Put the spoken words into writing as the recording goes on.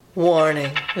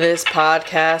Warning, this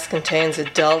podcast contains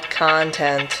adult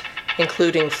content,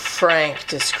 including frank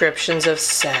descriptions of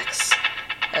sex,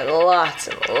 and lots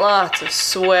of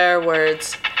swear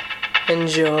words.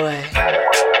 Enjoy.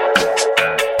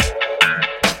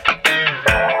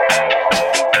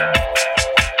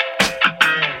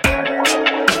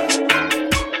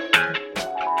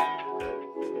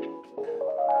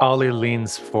 Ollie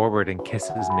leans forward and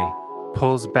kisses me,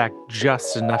 pulls back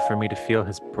just enough for me to feel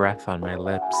his breath on my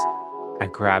lips. I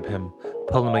grab him,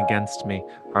 pull him against me,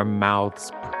 our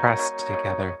mouths pressed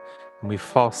together, and we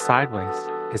fall sideways,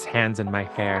 his hands in my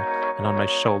hair and on my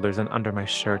shoulders and under my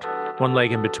shirt, one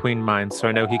leg in between mine so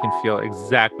I know he can feel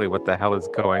exactly what the hell is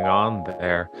going on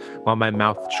there, while my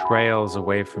mouth trails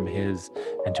away from his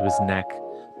and to his neck,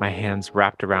 my hands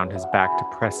wrapped around his back to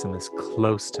press him as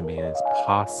close to me as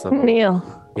possible. Neil.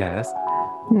 Yes?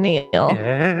 Neil.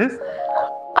 Yes?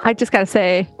 I just gotta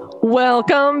say,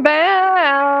 welcome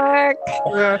back.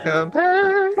 Welcome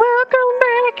back. Welcome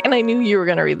back. And I knew you were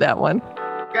gonna read that one.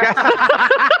 Good,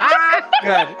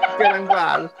 I'm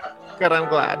glad. I'm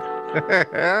glad.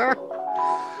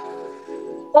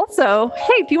 Also,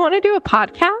 hey, do you want to do a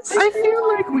podcast? I feel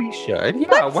like we should.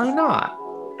 Yeah, why not?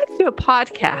 Let's do a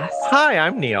podcast. Hi,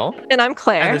 I'm Neil. And I'm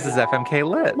Claire. And this is FMK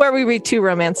Lit. Where we read 2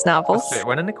 romance novels. A straight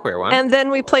one and a queer one. And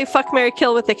then we play Fuck, Marry,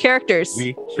 Kill with the characters.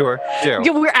 We sure do. Yeah,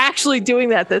 we're actually doing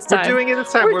that this time. We're doing it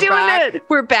this time. We're doing back. it.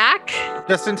 We're back.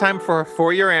 Just in time for our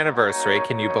 4-year anniversary.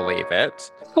 Can you believe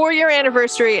it? 4-year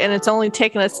anniversary, and it's only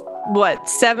taken us,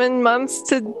 7 months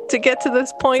to get to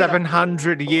this point?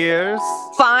 700 years.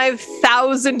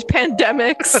 5,000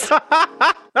 pandemics.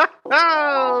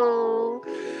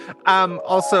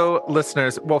 Also,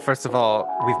 listeners, well, first of all,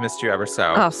 we've missed you ever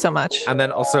so. Oh, so much. And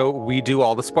then also, we do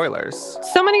all the spoilers.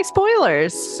 So many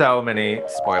spoilers. So many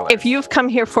spoilers. If you've come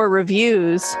here for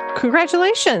reviews,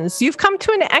 congratulations. You've come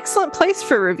to an excellent place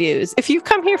for reviews. If you've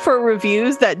come here for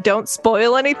reviews that don't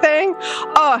spoil anything,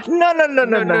 oh, no,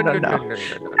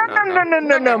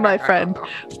 my friend.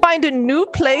 Find a new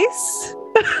place.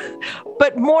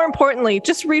 But more importantly,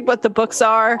 just read what the books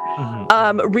are.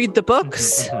 Read the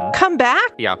books. Come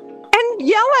back. Yeah. And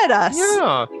yell at us.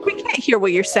 Yeah. We can't hear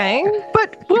what you're saying,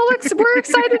 but we're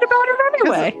excited about it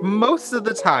anyway. Most of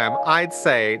the time, I'd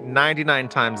say 99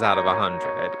 times out of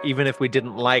 100, even if we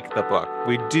didn't like the book,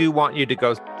 we do want you to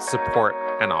go support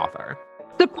an author.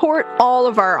 Support all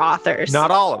of our authors.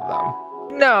 Not all of them.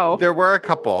 No. There were a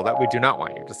couple that we do not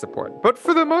want you to support. But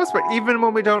for the most part, even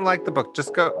when we don't like the book,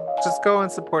 just go and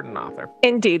support an author.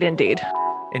 Indeed. Indeed.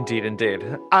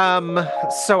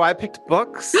 So I picked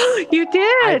books. You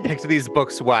did. I picked these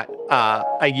books,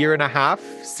 a year and a half,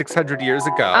 600 years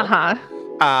ago. Uh-huh.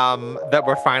 That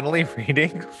we're finally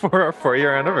reading for our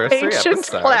 4-year anniversary Ancient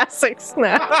episode. classics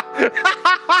now.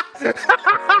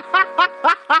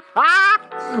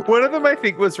 One of them, I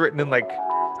think, was written in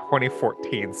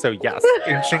 2014. So yes,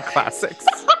 ancient classics.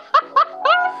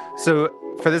 So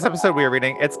for this episode, we are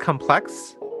reading It's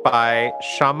Complex by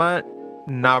Shama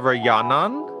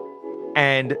Narayanan.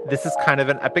 And this is kind of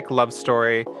an epic love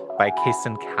story by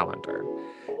Kacen Callender.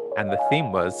 And the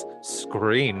theme was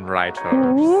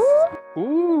screenwriters.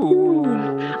 Ooh.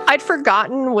 I'd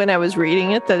forgotten when I was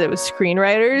reading it that it was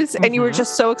screenwriters, and you were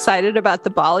just so excited about the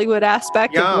Bollywood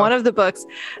aspect of one of the books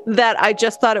that I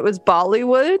just thought it was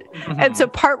Bollywood. And so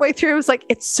partway through, I was like,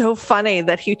 it's so funny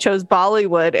that he chose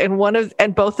Bollywood,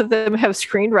 and both of them have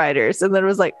screenwriters. And then it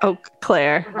was like, oh,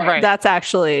 Claire, right. That's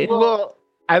actually... Well,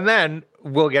 and then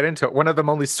we'll get into it. One of them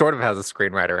only sort of has a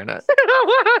screenwriter in it.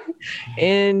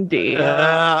 Indeed.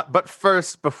 But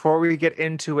first, before we get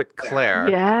into it, Claire.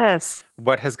 Yes.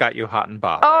 What has got you hot and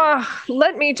bothered?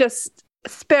 Let me just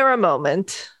spare a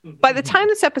moment. By the time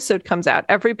this episode comes out,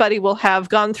 everybody will have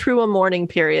gone through a mourning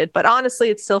period, but honestly,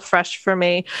 it's still fresh for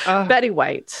me. Betty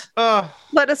White.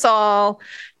 Let us all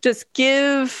just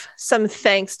give some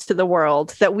thanks to the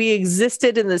world that we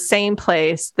existed in the same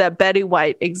place that Betty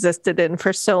White existed in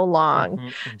for so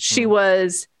long. She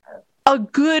was a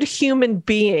good human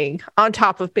being, on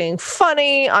top of being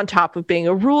funny, on top of being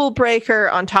a rule breaker,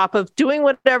 on top of doing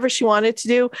whatever she wanted to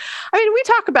do. I mean, we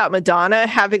talk about Madonna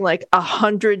having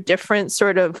 100 different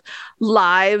sort of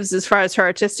lives as far as her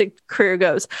artistic career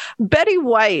goes. Betty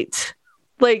White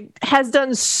has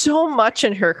done so much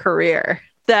in her career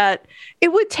that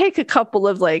it would take a couple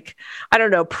of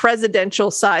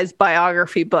presidential sized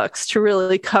biography books to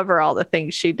really cover all the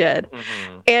things she did.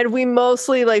 And we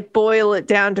mostly boil it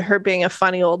down to her being a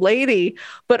funny old lady.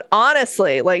 But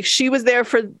honestly, she was there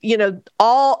for,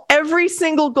 every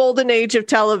single golden age of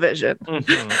television.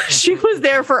 She was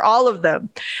there for all of them.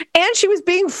 And she was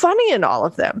being funny in all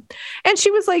of them. And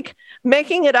she was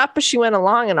making it up as she went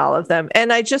along in all of them.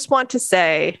 And I just want to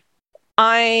say,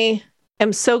 I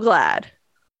am so glad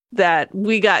that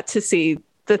we got to see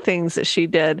the things that she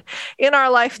did in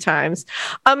our lifetimes.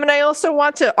 And I also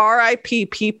want to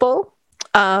RIP People,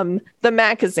 the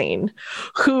magazine,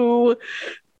 who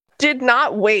did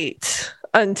not wait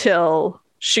until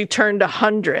she turned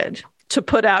 100 to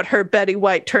put out her Betty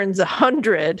White Turns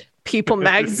 100 People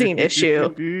magazine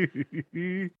issue.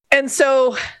 And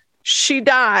so she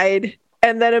died,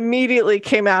 and then immediately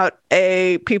came out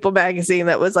a People magazine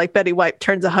that was like Betty White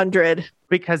Turns 100.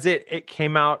 Because it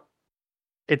came out,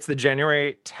 it's the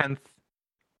January 10th,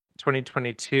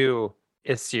 2022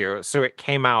 issue. So it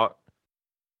came out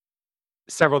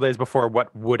several days before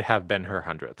what would have been her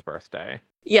 100th birthday.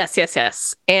 Yes.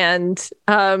 And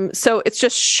so it's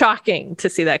just shocking to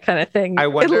see that kind of thing. I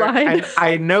wonder, and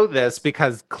I know this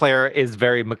because Claire is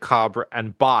very macabre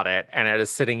and bought it, and it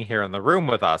is sitting here in the room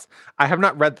with us. I have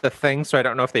not read the thing, so I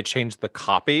don't know if they changed the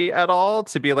copy at all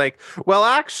to be like, well,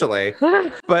 actually.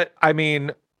 But I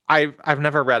mean, I've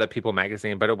never read a People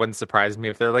magazine, but it wouldn't surprise me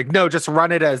if they're like, no, just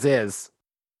run it as is.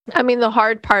 I mean, the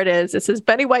hard part is it says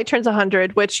Betty White turns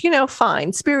 100, which,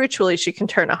 fine. Spiritually, she can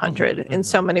turn 100 in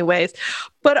so many ways.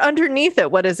 But underneath it,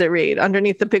 what does it read?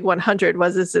 Underneath the big 100,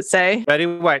 what does it say? Betty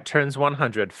White turns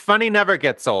 100. Funny never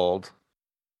gets old.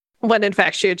 When in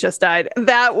fact she had just died.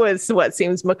 That was what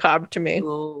seems macabre to me.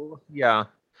 Ooh, yeah.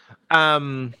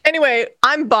 Anyway,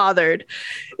 I'm bothered.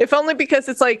 If only because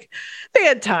it's like they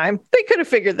had time. They could have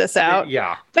figured this out.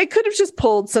 Yeah. They could have just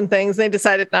pulled some things. They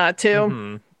decided not to.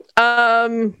 Mm-hmm.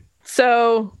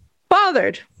 So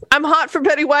bothered. I'm hot for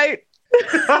Betty White.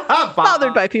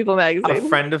 Bothered by People magazine. A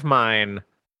friend of mine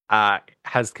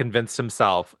has convinced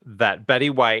himself that Betty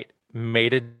White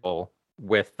made a deal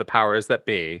with the powers that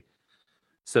be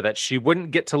so that she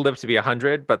wouldn't get to live to be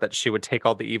 100, but that she would take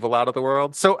all the evil out of the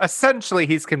world. So essentially,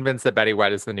 he's convinced that Betty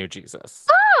White is the new Jesus.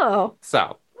 Oh. So.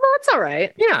 Well, that's all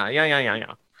right. Yeah.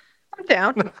 I'm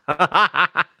down.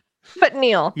 But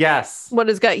Neil. Yes. What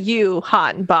has got you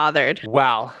hot and bothered?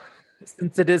 Well,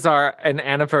 since it is an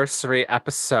anniversary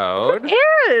episode,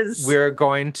 it is. We're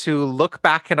going to look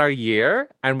back at our year,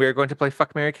 and we're going to play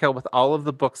Fuck, Marry, Kill with all of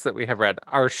the books that we have read.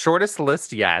 Our shortest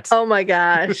list yet. Oh my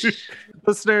gosh.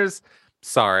 Listeners,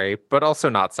 sorry, but also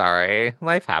not sorry.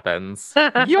 Life happens.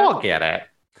 You'll get it.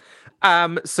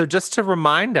 So just to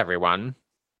remind everyone,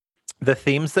 the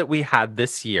themes that we had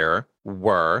this year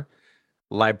were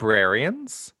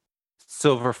librarians,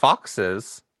 silver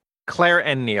foxes, Claire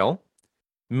and Neil,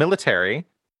 military,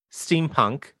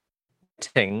 steampunk,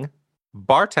 ting,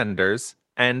 bartenders,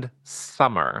 and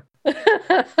summer.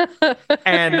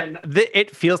 And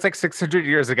it feels like 600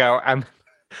 years ago. I'm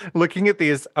looking at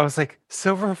these. I was like,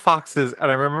 silver foxes.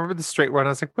 And I remember the straight one. I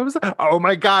was like, what was that? Oh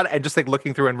my God. And just like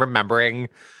looking through and remembering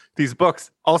these books.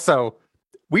 Also,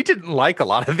 we didn't like a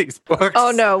lot of these books.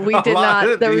 Oh, no, we did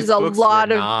not. There was a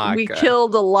lot of, we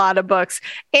killed a lot of books.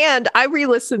 And I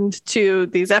re-listened to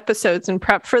these episodes in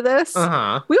prep for this.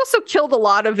 Uh-huh. We also killed a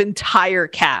lot of entire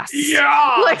casts.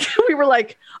 Yeah. Like, we were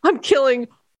like, I'm killing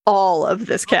all of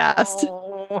this cast.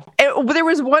 Oh. And there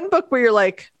was one book where you're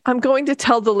like, I'm going to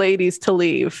tell the ladies to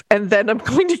leave, and then I'm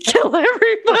going to kill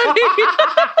everybody.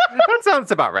 That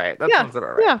sounds about right. Sounds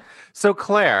about right. Yeah. So,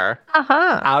 Claire,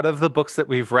 out of the books that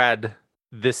we've read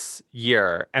this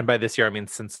year, and by this year I mean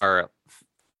since our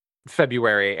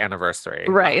February anniversary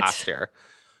last year,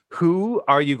 who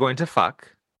are you going to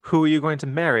fuck, who are you going to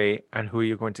marry, and who are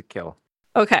you going to kill?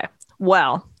 Okay,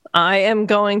 well, I am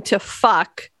going to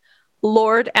fuck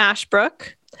Lord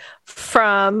Ashbrook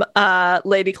from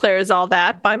Lady Claire Is All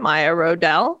That by Maya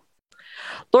Rodell.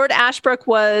 Lord Ashbrook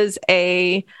was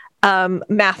a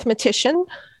mathematician.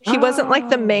 He wasn't like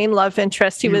the main love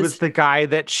interest. He was the guy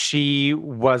that she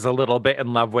was a little bit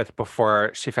in love with before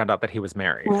she found out that he was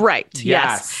married. Right.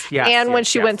 Yes. And when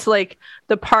she went to like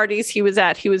the parties he was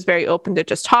at, he was very open to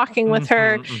just talking with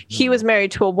her. He was married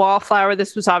to a wallflower.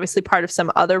 This was obviously part of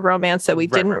some other romance that we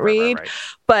didn't read.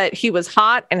 But he was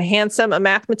hot and handsome, a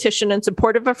mathematician and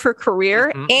supportive of her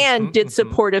career, and did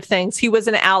supportive things. He was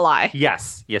an ally.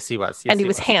 Yes, he was. And he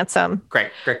was handsome.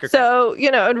 Great. So,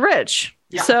 and rich.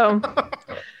 Yeah. So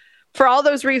for all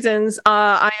those reasons,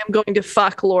 I am going to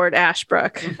fuck Lord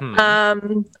Ashbrook.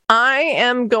 I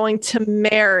am going to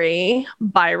marry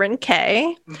Byron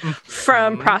Kaye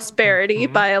from Prosperity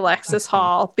by Alexis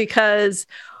Hall, because,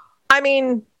 I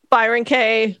mean, Byron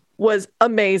Kaye was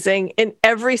amazing in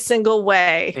every single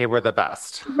way. They were the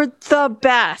best.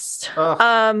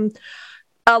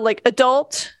 Like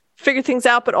adult, figure things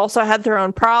out, but also had their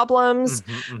own problems.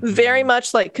 Very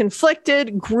much like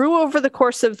conflicted, grew over the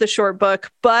course of the short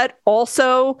book, but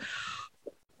also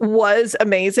was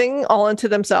amazing all into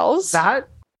themselves. That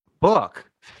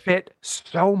book fit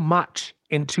so much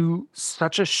into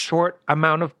such a short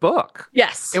amount of book.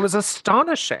 Yes. It was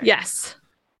astonishing. Yes.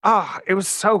 Oh, it was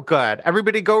so good.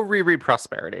 Everybody go reread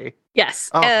Prosperity. Yes.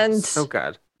 Oh, and so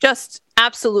good. Just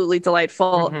absolutely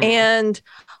delightful. Mm-hmm. And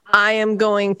I am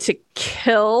going to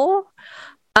kill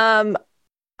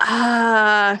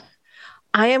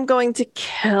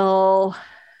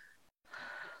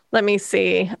let me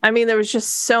see. I mean, there was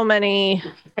just so many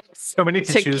to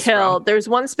choose kill. from. There's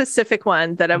one specific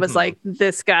one that I was like,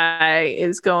 this guy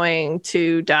is going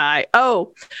to die.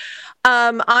 Oh,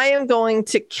 I am going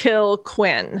to kill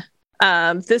Quinn.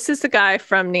 This is the guy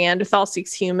from Neanderthal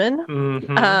Seeks Human.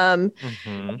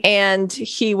 Mm-hmm. And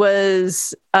he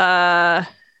was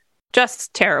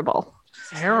just terrible.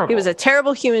 He was a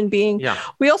terrible human being. Yeah.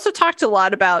 We also talked a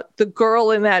lot about the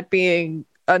girl in that being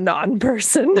a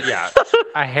non-person. Yeah,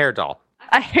 a hair doll.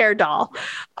 A hair doll.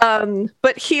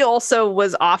 But he also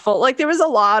was awful. Like, there was a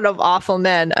lot of awful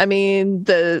men. I mean,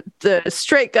 the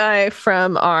straight guy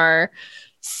from our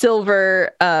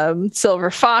Silver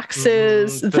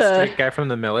Foxes. The straight guy from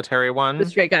the military one. The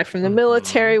straight guy from the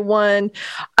military one.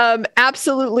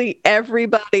 Absolutely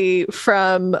everybody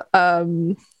from...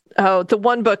 the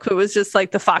one book that was just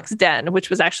like the Fox Den, which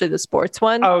was actually the sports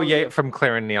one. Oh, yeah, from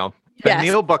Claire and Neil. The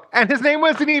Neil book. And his name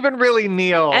wasn't even really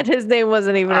Neil.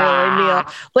 Really Neil.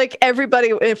 Like,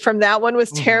 everybody from that one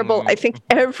was terrible. I think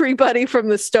everybody from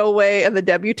the Stowaway and the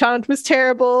Debutante was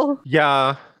terrible.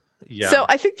 Yeah. So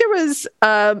I think there was,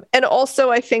 and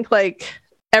also I think like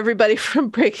everybody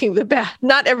from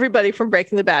not everybody from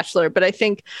Breaking the Bachelor, but I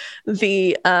think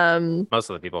the most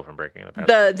of the people from Breaking the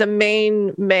Bachelor, the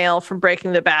main male from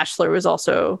Breaking the Bachelor was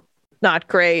also not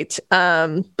great.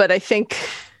 But I think,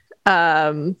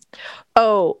 and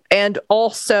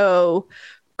also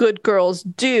Good Girls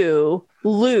Do,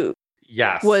 Luke,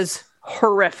 was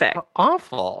horrific,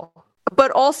 awful.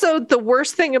 But also the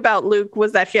worst thing about Luke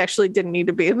was that he actually didn't need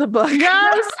to be in the book.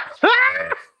 Yes.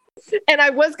 And I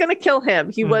was going to kill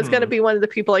him. He was going to be one of the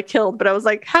people I killed, but I was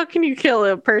like, how can you kill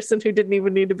a person who didn't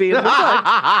even need to be in the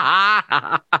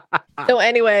book? So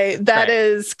anyway, that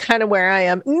is kind of where I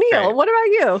am. Neil, what about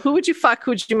you? Who would you fuck?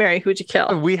 Who would you marry? Who would you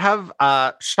kill? We have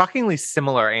shockingly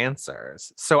similar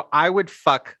answers. So I would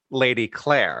fuck Lady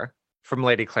Claire from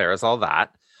Lady Claire Is All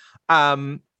That.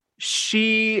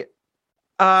 She,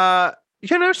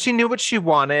 she knew what she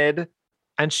wanted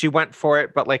and she went for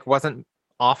it, but like wasn't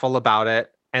awful about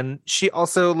it. And she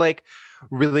also like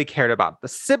really cared about the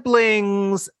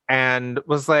siblings and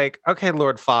was like, okay,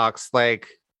 Lord Fox, like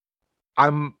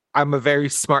I'm a very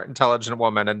smart, intelligent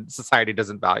woman and society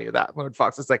doesn't value that. Lord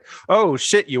Fox is like, oh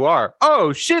shit, you are.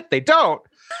 Oh shit, they don't.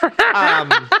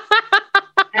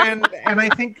 And I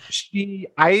think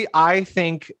I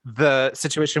think the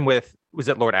situation with, was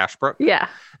it Lord Ashbrook? Yeah.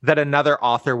 That another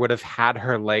author would have had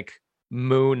her like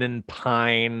moon and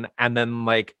pine and then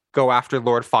like go after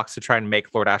Lord Fox to try and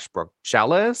make Lord Ashbrook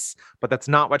jealous, but that's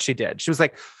not what she did. She was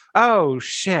like, oh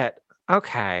shit,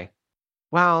 okay,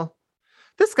 well,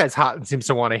 this guy's hot and seems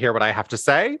to want to hear what I have to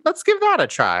say. Let's give that a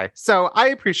try. So I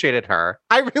appreciated her.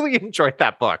 I really enjoyed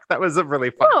that book. That was a really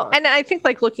fun book. And I think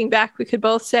like looking back, we could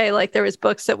both say like there was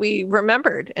books that we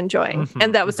remembered enjoying.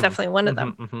 And that was definitely one of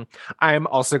them. I'm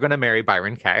also going to marry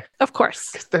Byron Kaye. Of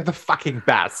course. Because they're the fucking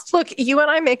best. Look, you and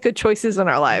I make good choices in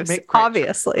our lives,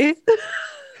 obviously.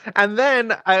 And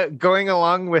then going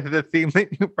along with the theme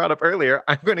that you brought up earlier,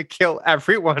 I'm going to kill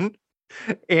everyone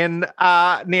in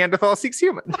Neanderthal Seeks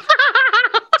Human.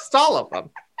 Just all of them.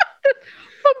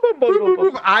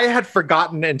 I had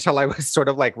forgotten until I was sort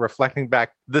of like reflecting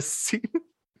back the scene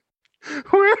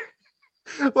where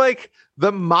like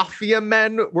the mafia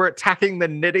men were attacking the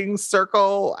knitting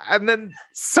circle and then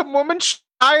some woman shot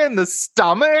in the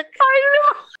stomach. I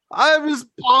know. I was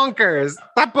bonkers.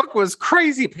 That book was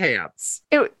crazy pants.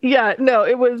 It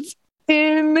was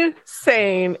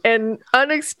insane and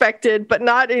unexpected, but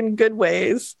not in good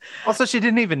ways. Also, she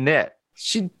didn't even knit.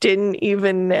 Speaking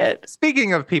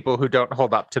of people who don't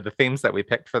hold up to the themes that we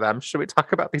picked for them, should we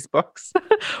talk about these books?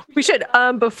 We should.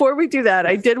 Before we do that,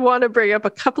 I did want to bring up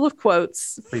a couple of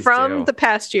quotes from the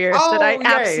past year that I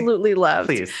absolutely loved.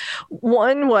 Please.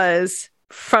 One was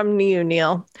from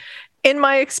Neil. In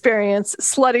my experience,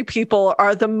 slutty people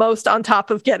are the most on top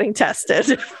of getting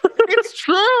tested. It's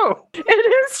true.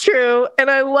 It is true. And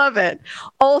I love it.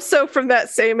 Also from that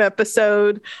same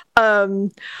episode, I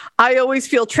always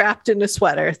feel trapped in a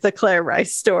sweater, the Claire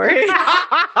Rice story.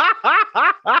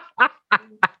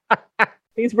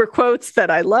 These were quotes that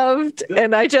I loved.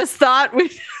 And I just thought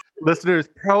Listeners,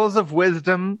 pearls of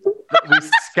wisdom that we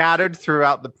scattered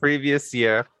throughout the previous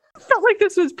year. felt like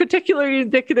this was particularly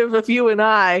indicative of you and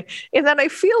I, in that I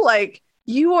feel like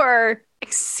you are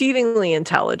exceedingly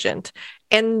intelligent.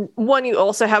 And one, you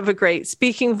also have a great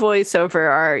speaking voice over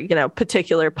our,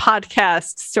 particular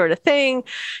podcast sort of thing.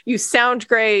 You sound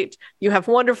great. You have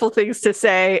wonderful things to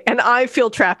say. And I feel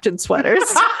trapped in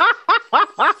sweaters.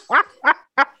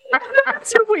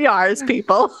 That's who we are as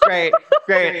people. Great.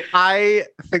 I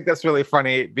think that's really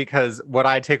funny because what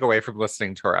I take away from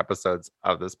listening to our episodes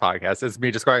of this podcast is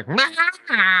me just going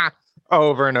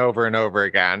over and over and over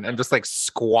again and just like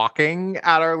squawking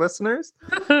at our listeners.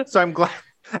 So I'm glad.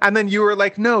 And then you were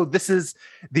like, no, this is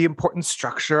the important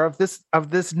structure of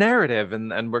this narrative,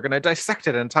 and we're going to dissect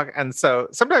it and talk. And so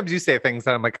sometimes you say things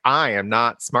that I'm like, I am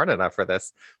not smart enough for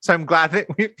this. So I'm glad that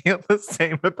we feel the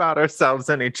same about ourselves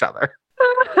and each other.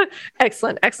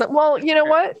 Excellent. Well, you know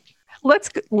what? Let's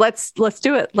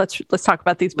do it. Let's talk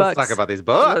about these books. Let's talk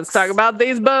about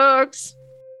these books.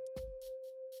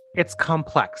 It's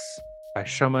Complex by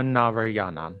Shoma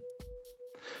Navarayanan.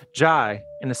 Jai,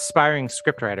 an aspiring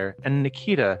scriptwriter, and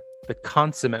Nikita, the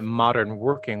consummate modern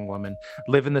working woman,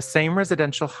 live in the same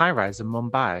residential high-rise in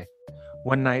Mumbai.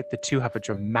 One night, the two have a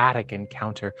dramatic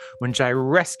encounter when Jai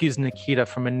rescues Nikita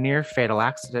from a near-fatal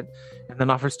accident and then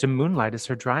offers to moonlight as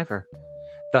her driver.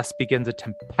 Thus begins a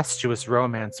tempestuous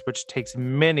romance which takes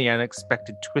many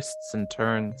unexpected twists and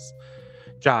turns.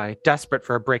 Jai, desperate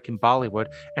for a break in Bollywood,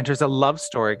 enters a love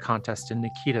story contest in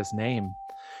Nikita's name.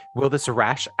 Will this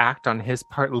rash act on his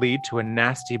part lead to a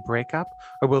nasty breakup,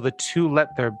 or will the two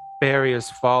let their barriers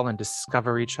fall and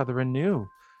discover each other anew?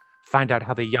 Find out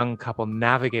how the young couple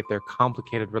navigate their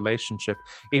complicated relationship,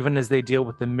 even as they deal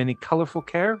with the many colorful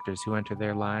characters who enter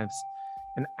their lives.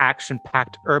 An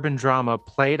action-packed urban drama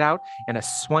played out in a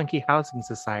swanky housing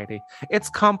society. It's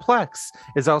Complex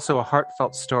is also a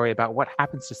heartfelt story about what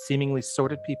happens to seemingly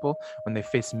sordid people when they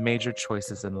face major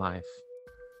choices in life.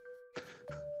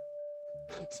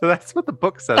 So that's what the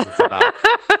book says it's about.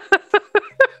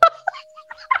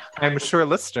 I'm sure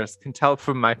listeners can tell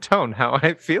from my tone how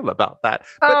I feel about that.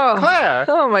 But Claire,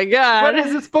 oh my God, what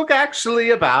is this book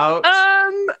actually about?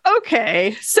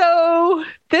 Okay, so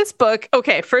this book.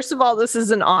 Okay, first of all, this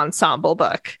is an ensemble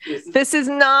book. This is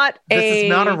not a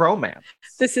romance.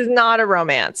 This is not a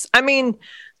romance. I mean,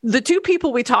 the two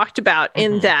people we talked about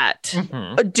in that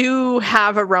do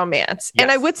have a romance, and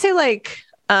I would say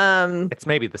it's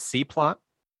maybe the C plot.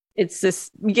 It's this,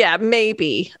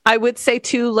 maybe. I would say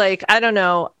too, I don't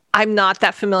know. I'm not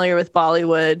that familiar with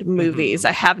Bollywood movies.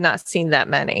 I have not seen that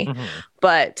many.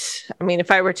 But I mean,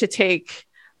 if I were to take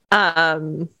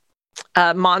Monsoon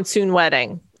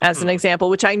Wedding as an example,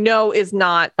 which I know is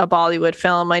not a Bollywood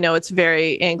film. I know it's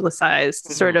very anglicized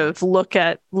sort of look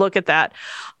at that.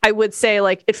 I would say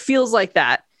it feels like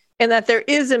that, and that there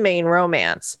is a main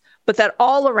romance, but that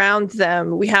all around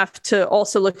them, we have to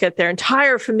also look at their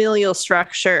entire familial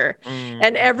structure,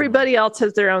 and everybody else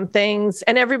has their own things,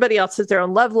 and everybody else has their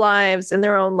own love lives and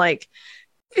their own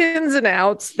ins and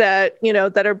outs that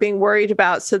are being worried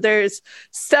about. So there's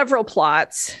several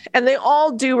plots, and they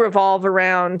all do revolve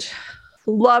around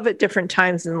love at different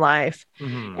times in life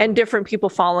and different people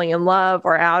falling in love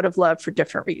or out of love for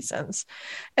different reasons.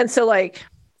 And so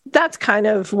that's kind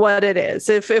of what it is.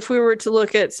 If we were to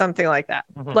look at something like that,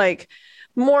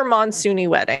 more Monsoony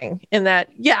Wedding, in that,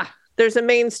 there's a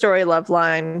main story love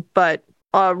line, but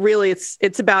really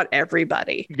it's about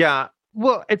everybody. Yeah.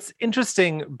 Well, it's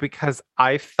interesting because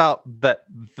I felt that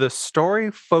the story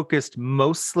focused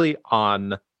mostly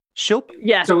on Shilpa.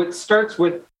 Yeah. So it starts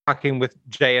with talking with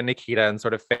Jay and Nikita and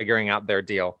sort of figuring out their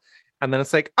deal. And then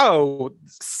it's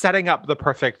setting up the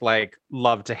perfect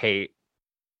love to hate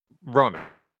romance.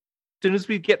 As soon as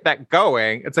we get that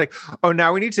going, it's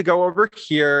now we need to go over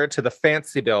here to the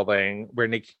fancy building where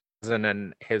Nikita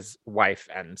and his wife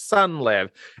and son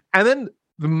live. And then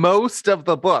most of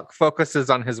the book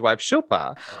focuses on his wife,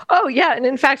 Shilpa. Oh, yeah. And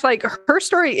in fact, her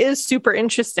story is super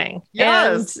interesting.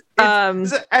 Yes. And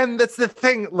that's the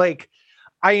thing.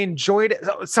 I enjoyed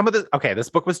it. Some of this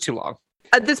book was too long.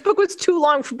 This book was too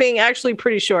long for being actually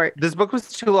pretty short. This book was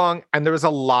too long. And there was a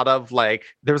lot of there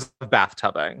was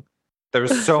bathtubing. There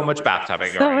was so much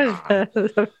bathtubing going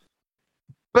on.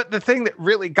 But the thing that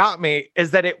really got me is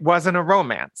that it wasn't a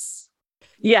romance.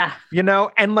 Yeah.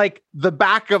 And the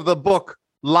back of the book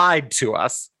lied to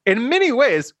us in many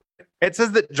ways. It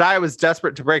says that Jai was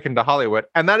desperate to break into Hollywood,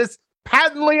 and that is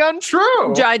patently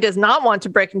untrue. Jai does not want to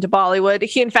break into Bollywood.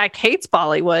 He, in fact, hates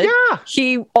Bollywood. Yeah.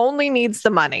 He only needs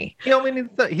the money.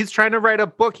 He's trying to write a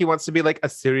book. He wants to be a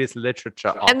serious literature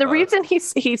author. And the reason he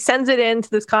sends it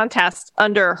into this contest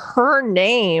under her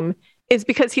name is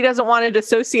because he doesn't want it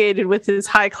associated with his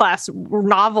high-class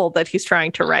novel that he's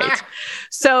trying to write.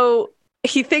 So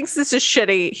He thinks this is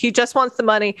shitty. He just wants the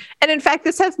money. And in fact,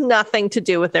 this has nothing to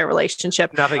do with their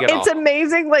relationship. Nothing at all. It's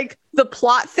amazing, like the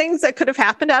plot things that could have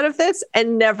happened out of this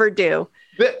and never do.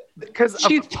 Because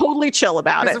she's totally chill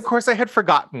about it. Of course, I had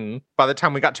forgotten by the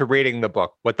time we got to reading the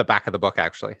book what the back of the book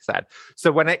actually said.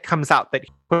 So when it comes out that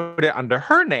he put it under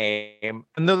her name,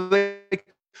 and they're like,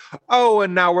 oh,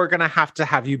 and now we're gonna have to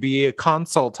have you be a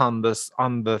consult on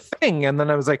the thing. And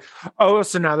then I was like, oh,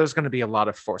 so now there's gonna be a lot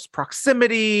of forced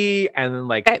proximity. And then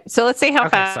like, okay, so let's see how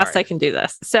fast I can do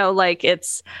this. So like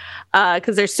it's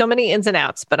because there's so many ins and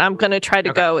outs, but I'm gonna try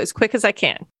to go as quick as I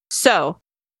can. So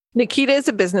Nikita is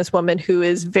a businesswoman who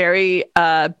is very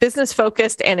business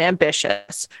focused and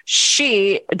ambitious.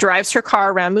 She drives her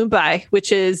car around Mumbai,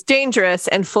 which is dangerous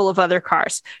and full of other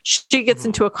cars. She gets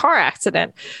into a car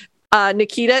accident.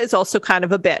 Nikita is also kind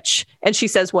of a bitch, and she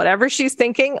says whatever she's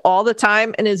thinking all the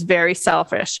time and is very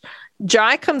selfish.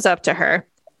 Jai comes up to her,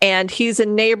 and he's a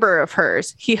neighbor of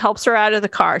hers. He helps her out of the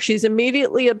car. She's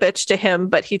immediately a bitch to him,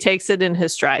 but he takes it in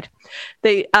his stride.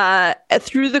 They,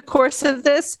 through the course of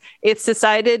this, it's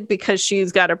decided because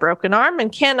she's got a broken arm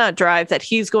and cannot drive that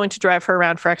he's going to drive her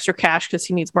around for extra cash because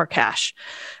he needs more cash.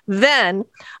 Then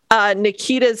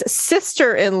Nikita's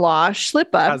sister-in-law,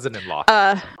 Shlipa. Cousin-in-law.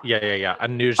 Yeah.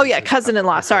 Anuj. Oh, yeah,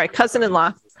 cousin-in-law. Sorry,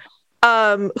 cousin-in-law.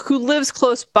 Who lives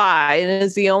close by and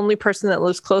is the only person that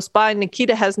lives close by.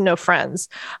 Nikita has no friends.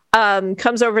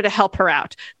 Comes over to help her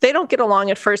out. They don't get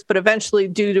along at first, but eventually,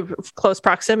 due to close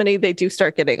proximity, they do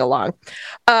start getting along.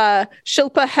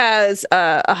 Shilpa has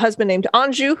a husband named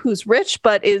Anju, who's rich,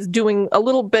 but is doing a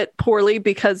little bit poorly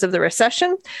because of the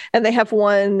recession. And they have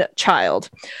one child.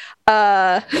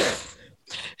 Shlipa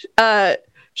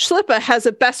has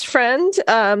a best friend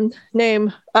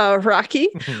named Rocky,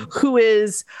 who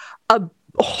is a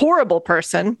horrible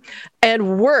person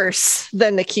and worse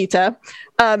than Nikita.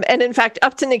 And in fact,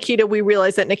 up to Nikita, we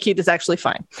realize that Nikita's actually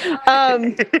fine.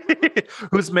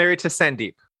 Who's married to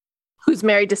Sandeep.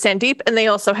 And they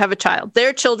also have a child.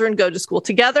 Their children go to school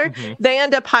together. They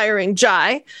end up hiring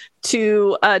Jai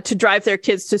to drive their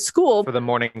kids to school. For the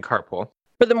morning carpool.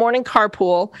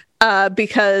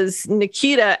 Because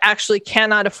Nikita actually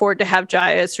cannot afford to have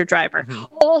Jai as her driver.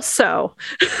 Also,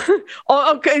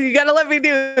 okay, you got to let me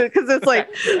do it because it's like,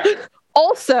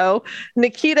 also,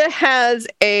 Nikita has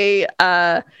a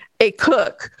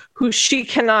cook who she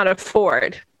cannot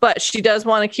afford, but she does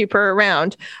want to keep her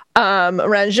around.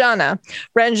 Ranjana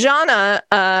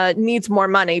needs more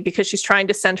money because she's trying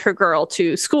to send her girl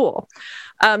to school.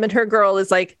 And her girl is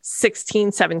like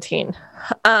 16, 17.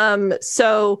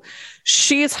 So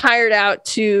she's hired out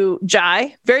to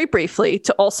Jai very briefly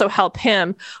to also help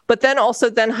him, but then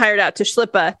hired out to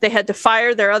Shlipa. They had to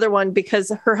fire their other one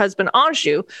because her husband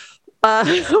Anju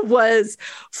was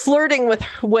flirting with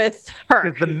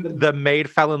her. The maid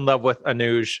fell in love with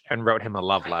Anuj and wrote him a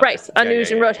love letter. Right,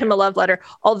 Anuj wrote him a love letter.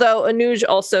 Although Anuj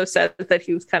also said that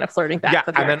he was kind of flirting back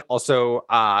with her. And then also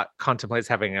contemplates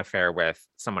having an affair with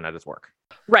someone at his work.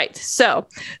 Right. So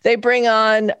they bring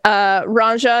on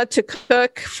Ranja to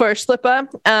cook for Shlipa.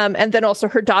 And then also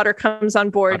her daughter comes on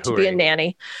board to be a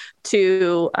nanny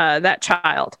to that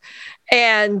child.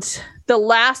 And the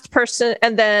last person,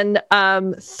 and then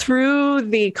through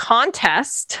the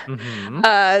contest,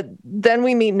 then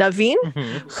we meet Naveen,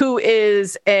 who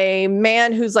is a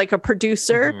man who's like a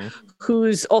producer,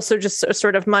 who's also just a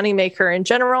sort of moneymaker in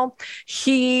general.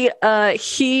 He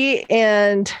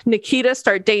and Nikita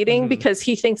start dating because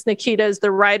he thinks Nikita is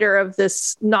the writer of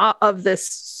this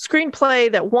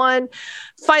screenplay that won.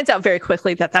 Finds out very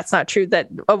quickly that that's not true.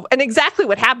 And exactly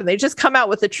what happened. They just come out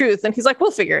with the truth, and he's like, "We'll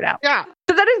figure it out." Yeah.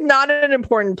 So that is not an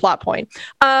important plot point.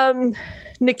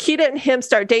 Nikita and him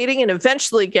start dating and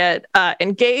eventually get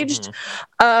engaged.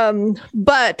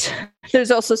 But there's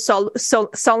also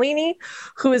Salini,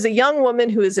 who is a young woman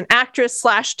who is an actress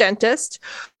 / dentist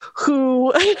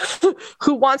who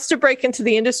wants to break into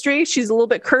the industry. She's a little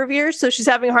bit curvier, so she's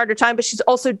having a harder time, but she's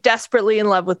also desperately in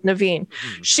love with Naveen.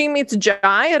 She meets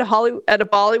Jai at a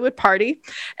Bollywood party,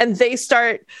 and they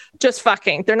start just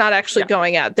fucking. They're not actually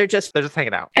going out. They're just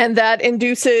hanging out. And that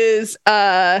induces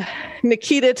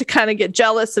Nikita to kind of get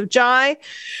jealous of Jai.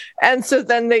 And so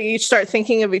then they each start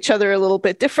thinking of each other a little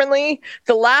bit differently.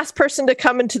 The last person to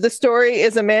come into the story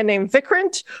is a man named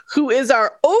Vikrant, who is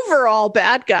our overall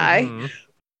bad guy.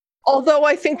 Although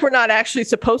I think we're not actually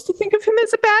supposed to think of him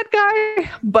as a bad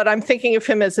guy, but I'm thinking of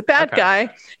him as a bad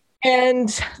guy. And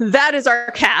that is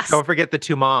our cast. Don't forget the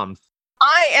two moms.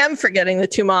 I am forgetting the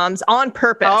two moms on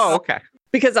purpose. Oh, okay.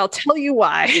 Because I'll tell you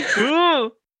why.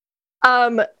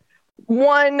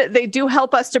 one, they do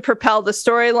help us to propel the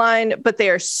storyline, but they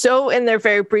are so in there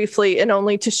very briefly and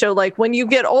only to show like when you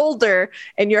get older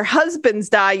and your husbands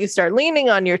die, you start leaning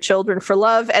on your children for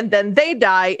love, and then they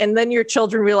die, and then your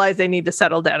children realize they need to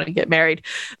settle down and get married.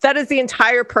 That is the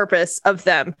entire purpose of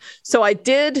them. So I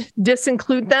did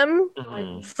disinclude them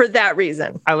for that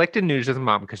reason. I liked Anuja's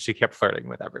mom because she kept flirting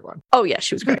with everyone. Oh yeah,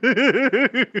 she was great.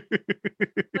 But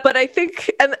I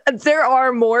think, and there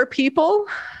are more people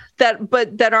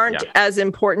that aren't as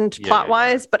important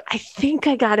plot-wise, but I think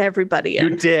I got everybody in.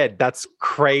 You did. That's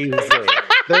crazy.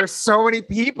 There's so many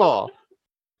people.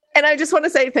 And I just want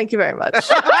to say thank you very much.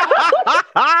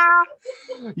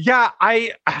 Yeah,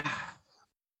 I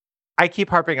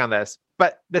keep harping on this,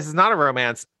 but this is not a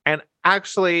romance. And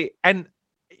actually, and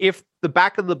if the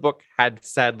back of the book had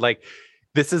said, like,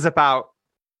 this is about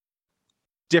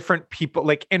different people,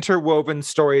 like interwoven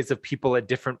stories of people at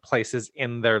different places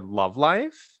in their love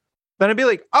life, then I'd be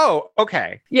like, oh,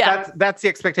 okay. Yeah. That's the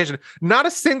expectation. Not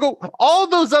a single, all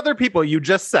those other people you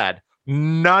just said,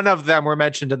 none of them were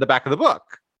mentioned in the back of the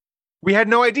book. We had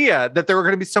no idea that there were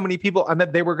going to be so many people and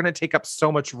that they were going to take up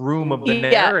so much room of the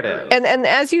narrative. And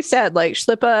as you said, like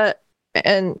Shilpa,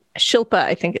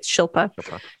 I think it's Shilpa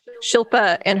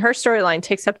and her storyline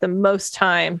takes up the most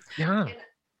time. Yeah.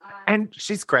 And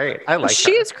she's great. I like her.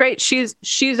 She is great. She's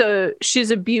a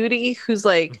beauty who's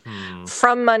like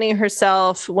from money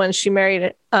herself. When she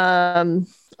married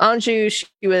Anju,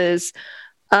 she was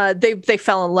they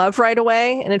fell in love right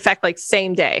away. And in fact, like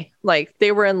same day, like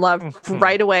they were in love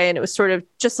right away. And it was sort of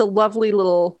just a lovely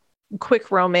little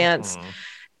quick romance.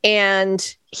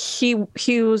 And he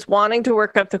was wanting to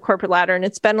work up the corporate ladder, and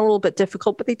it's been a little bit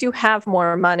difficult, but they do have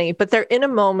more money. But they're in a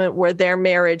moment where their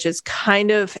marriage is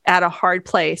kind of at a hard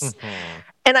place.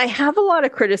 And I have a lot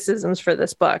of criticisms for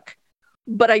this book,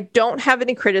 but I don't have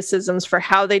any criticisms for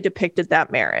how they depicted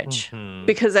that marriage,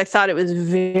 because I thought it was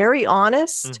very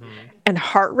honest and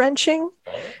heart-wrenching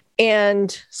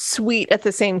and sweet at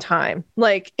the same time.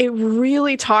 Like, it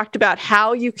really talked about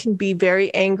how you can be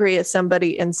very angry at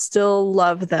somebody and still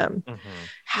love them.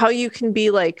 How you can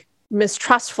be like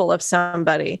mistrustful of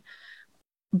somebody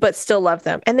but still love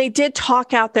them. And they did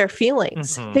talk out their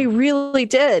feelings. They really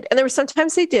did. And there were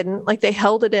sometimes they didn't, like they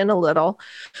held it in a little,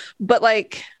 but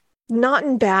like not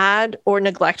in bad or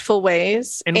neglectful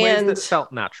ways. In ways that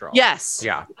felt natural. Yes.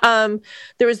 Yeah.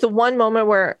 There was the one moment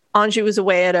where Anju was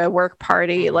away at a work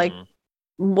party, like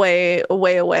way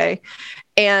away.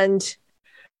 And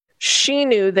she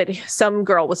knew that some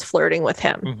girl was flirting with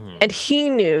him. And he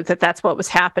knew that that's what was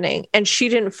happening. And she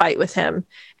didn't fight with him.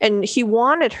 And he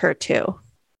wanted her to.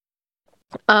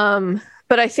 But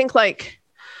I think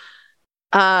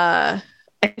I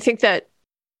think that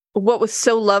what was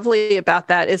so lovely about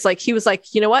that is like, he was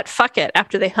like, you know what? Fuck it.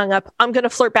 After they hung up, I'm going to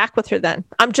flirt back with her then.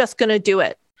 I'm just going to do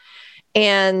it.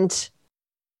 And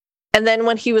then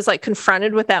when he was like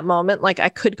confronted with that moment, like I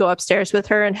could go upstairs with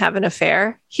her and have an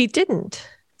affair, he didn't,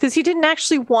 because he didn't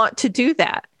actually want to do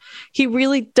that. He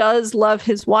really does love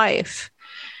his wife.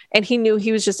 And he knew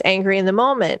he was just angry in the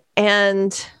moment.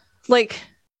 And like,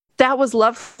 that was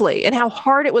lovely. And how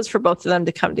hard it was for both of them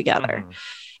to come together.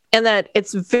 And that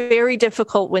it's very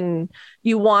difficult when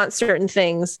you want certain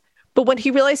things. But when he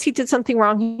realized he did something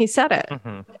wrong, he said it.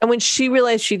 And when she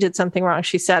realized she did something wrong,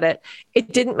 she said it.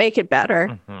 It didn't make it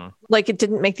better. Like, it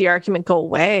didn't make the argument go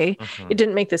away. It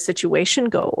didn't make the situation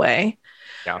go away.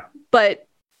 Yeah.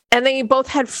 And they both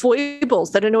had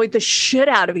foibles that annoyed the shit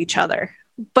out of each other,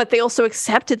 but they also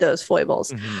accepted those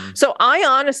foibles. So I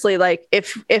honestly, like,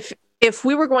 if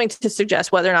we were going to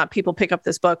suggest whether or not people pick up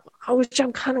this book, which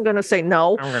I'm kind of going to say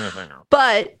no. I'm going to say no.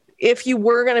 But if you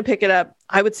were going to pick it up,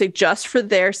 I would say just for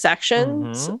their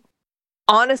sections,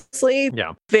 honestly,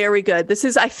 very good. This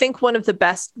is, I think, one of the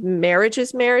best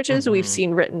marriages we've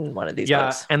seen written in one of these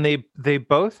books. And they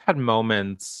both had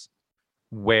moments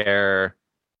where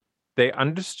they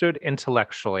understood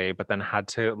intellectually, but then had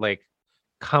to like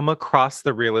come across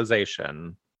the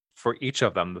realization for each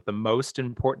of them that the most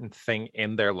important thing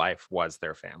in their life was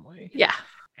their family. Yeah.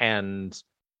 And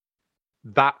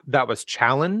that was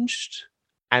challenged.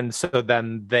 And so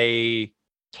then they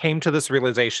came to this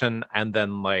realization and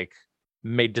then like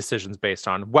made decisions based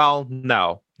on, well,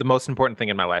 no, the most important thing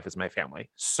in my life is my family.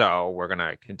 So we're going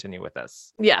to continue with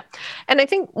this. Yeah. And I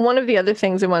think one of the other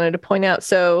things I wanted to point out,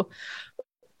 so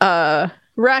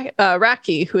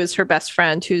Raki, who is her best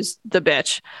friend, who's the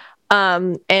bitch,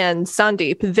 and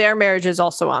Sandeep, their marriage is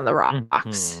also on the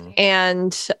rocks.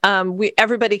 And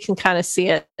everybody can kind of see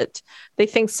it. They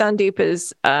think Sandeep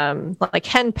is like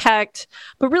henpecked,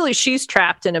 but really she's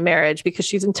trapped in a marriage because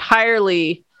she's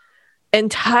entirely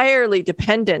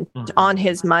dependent on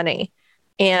his money.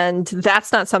 And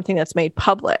that's not something that's made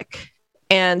public.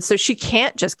 And so she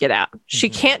can't just get out. She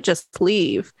can't just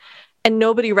leave. And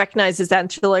nobody recognizes that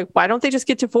until like, why don't they just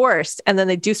get divorced? And then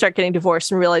they do start getting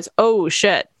divorced and realize, oh,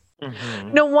 shit.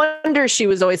 No wonder she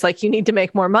was always like, you need to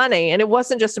make more money. And it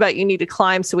wasn't just about you need to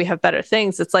climb so we have better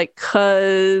things. It's like,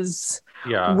 because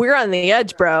we're on the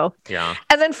edge, bro. Yeah.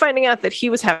 And then finding out that he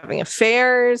was having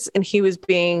affairs and he was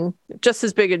being just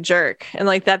as big a jerk and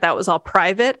like that was all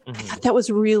private. I thought that was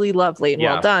really lovely and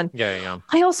well done. Yeah.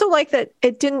 I also like that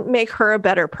it didn't make her a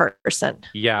better person.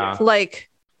 Yeah. Like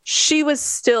she was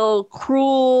still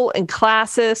cruel and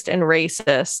classist and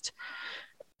racist.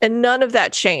 And none of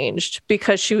that changed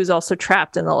because she was also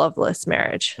trapped in the loveless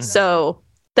marriage. So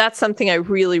that's something I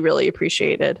really, really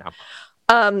appreciated.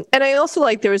 And I also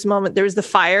like there was the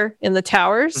fire in the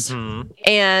towers.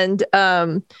 And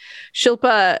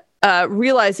Shilpa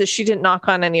realizes she didn't knock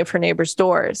on any of her neighbors'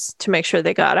 doors to make sure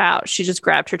they got out. She just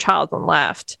grabbed her child and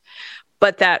left.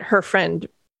 But that her friend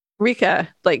Rika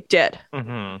like did.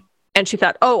 And she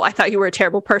thought, oh, I thought you were a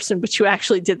terrible person, but you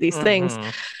actually did these things.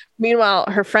 Meanwhile,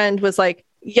 her friend was like,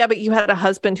 yeah, but you had a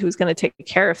husband who was going to take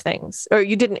care of things, or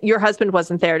your husband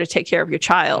wasn't there to take care of your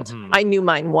child. I knew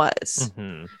mine was.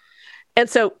 And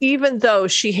so even though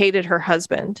she hated her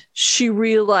husband, she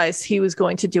realized he was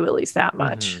going to do at least that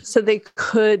much. So they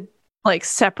could like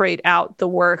separate out the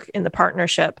work in the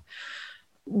partnership,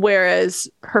 whereas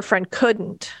her friend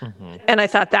couldn't. And I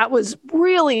thought that was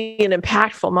really an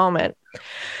impactful moment.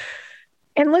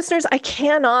 And listeners, I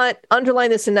cannot underline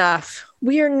this enough.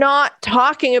 We are not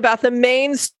talking about the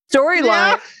main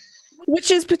storyline, which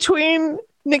is between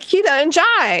Nikita and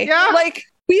Jai. Like,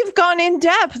 we've gone in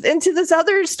depth into this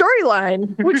other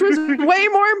storyline, which was way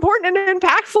more important and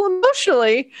impactful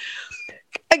emotionally.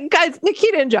 Guys,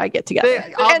 Nikita and Jai get together.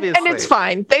 And it's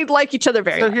fine. They like each other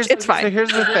very much. It's fine. So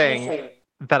here's the thing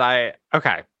that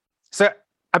So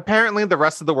apparently the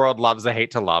rest of the world loves a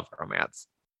hate to love romance.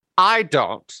 I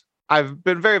don't. I've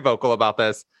been very vocal about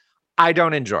this. I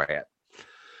don't enjoy it.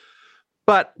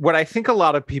 But what I think a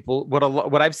lot of people,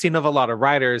 what I've seen of a lot of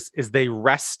writers is they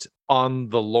rest on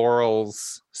the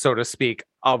laurels, so to speak,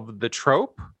 of the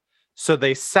trope. So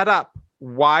they set up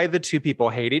why the two people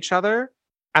hate each other.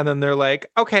 And then they're like,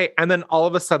 okay. And then all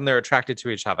of a sudden they're attracted to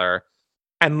each other.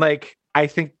 And like, I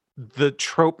think the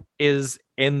trope is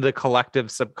in the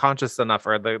collective subconscious enough,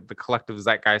 or the collective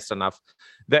zeitgeist enough,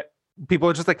 that people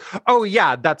are just like, oh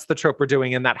yeah, that's the trope we're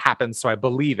doing. And that happens. So I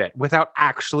believe it, without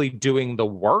actually doing the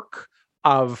work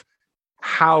of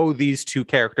how these two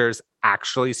characters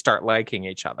actually start liking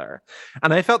each other.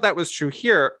 And I felt that was true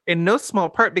here in no small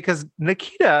part because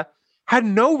Nikita had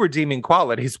no redeeming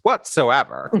qualities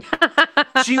whatsoever.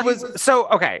 She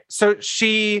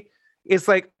is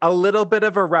like a little bit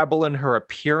of a rebel in her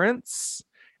appearance,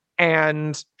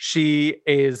 and she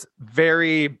is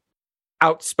very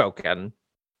outspoken,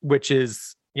 which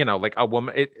is, you know, like a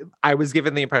woman. I was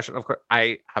given the impression, of course,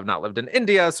 I have not lived in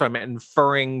India, so I'm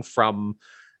inferring from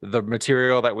the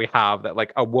material that we have that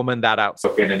like a woman that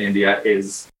outspoken in India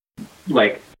is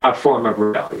like a form of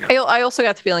rebellion. I also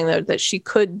got the feeling though that she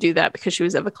could do that because she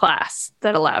was of a class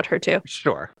that allowed her to.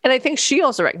 Sure. And I think she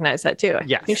also recognized that too.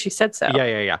 Yes. I think she said so.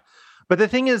 Yeah. But the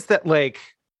thing is that like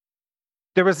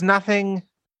there was nothing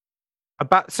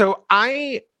about, so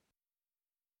I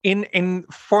in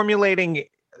formulating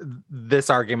this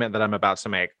argument that I'm about to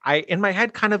make, I in my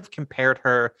head kind of compared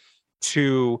her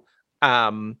to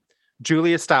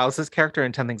Julia Stiles' character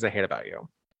in 10 Things I Hate About You.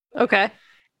 Okay.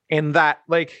 In that,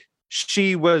 like,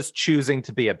 she was choosing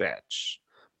to be a bitch.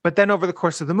 But then over the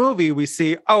course of the movie, we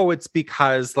see, oh, it's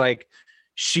because, like,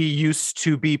 she used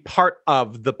to be part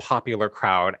of the popular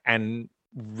crowd and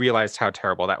realized how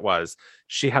terrible that was.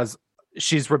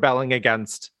 She's rebelling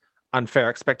against unfair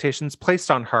expectations placed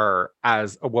on her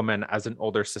as a woman, as an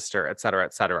older sister, et cetera,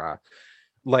 et cetera.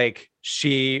 Like,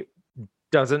 she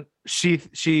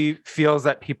feels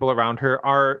that people around her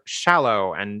are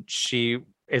shallow, and she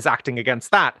is acting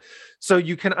against that. So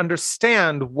you can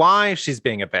understand why she's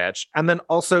being a bitch. And then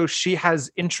also she has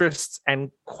interests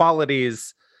and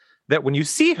qualities that when you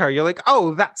see her, you're like,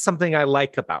 oh, that's something I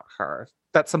like about her.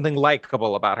 That's something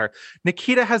likable about her.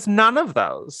 Nikita has none of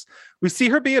those. We see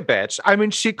her be a bitch. I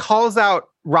mean, she calls out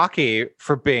Rocky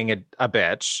for being a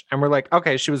bitch. And we're like,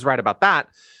 okay, she was right about that.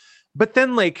 But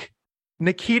then like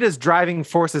Nikita's driving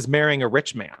force is marrying a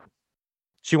rich man.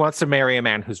 She wants to marry a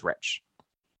man who's rich.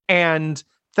 And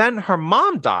then her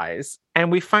mom dies, and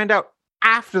we find out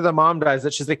after the mom dies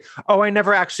that she's like, oh, I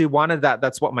never actually wanted that.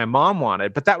 That's what my mom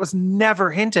wanted. But that was never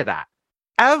hinted at,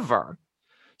 ever.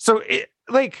 So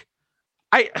there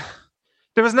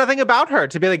was nothing about her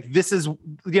to be like, this is,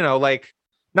 you know, like,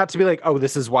 not to be like, oh,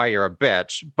 this is why you're a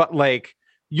bitch, but like,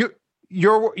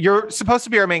 you're supposed to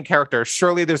be our main character.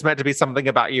 Surely there's meant to be something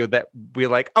about you that we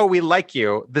like. Oh, we like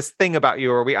you. This thing about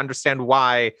you, or we understand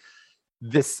why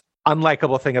this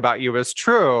unlikable thing about you is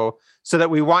true, so that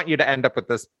we want you to end up with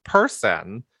this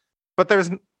person. But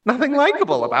there's nothing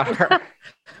likable about her.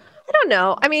 I don't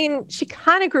know. I mean, she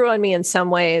kind of grew on me in some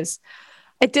ways.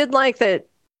 I did like that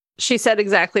she said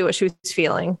exactly what she was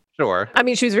feeling. Sure. I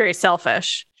mean, she was very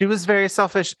selfish. She was very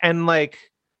selfish. And like,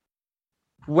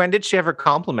 when did she ever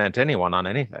compliment anyone on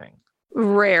anything?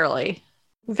 Rarely.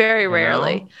 Very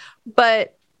rarely.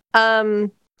 But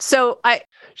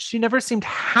she never seemed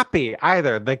happy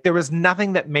either. Like, there was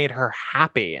nothing that made her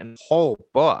happy in the whole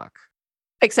book.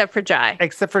 Except for Jai.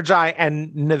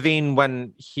 And Naveen,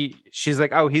 when she's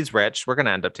like, oh, he's rich, we're going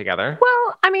to end up together.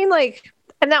 Well, I mean, like,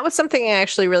 and that was something I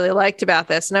actually really liked about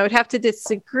this. And I would have to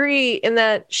disagree in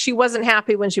that she wasn't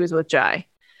happy when she was with Jai.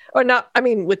 Or not, I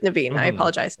mean, with Naveen. I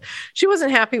apologize. She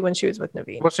wasn't happy when she was with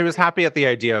Naveen. Well, she was happy at the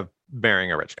idea of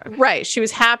marrying a rich guy. Right. She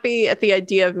was happy at the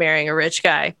idea of marrying a rich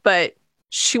guy, but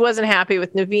she wasn't happy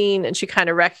with Naveen, and she kind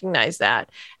of recognized that.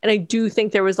 And I do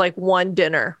think there was like one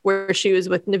dinner where she was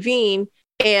with Naveen,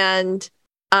 and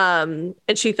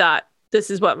she thought, this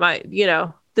is what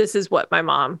my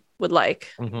mom would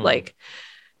like. Like,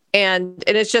 and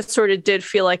it just sort of did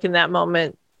feel like in that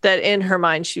moment that in her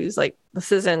mind, she was like,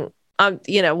 this isn't,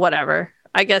 whatever.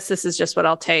 I guess this is just what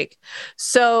I'll take.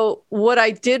 So what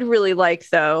I did really like,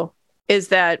 though, is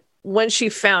that when she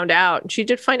found out, and she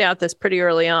did find out this pretty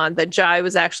early on, that Jai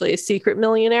was actually a secret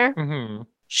millionaire,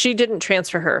 she didn't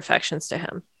transfer her affections to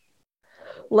him.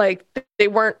 Like, they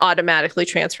weren't automatically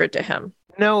transferred to him.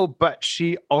 No, but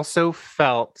she also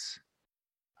felt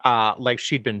like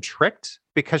she'd been tricked,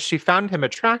 because she found him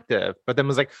attractive, but then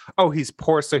was like, oh, he's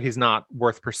poor, so he's not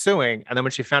worth pursuing. And then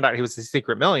when she found out he was a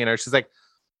secret millionaire, she's like,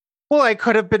 well, I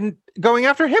could have been going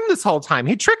after him this whole time.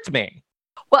 He tricked me.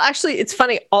 Well, actually, it's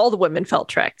funny. All the women felt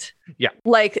tricked. Yeah.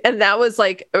 Like, and that was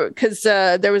like, because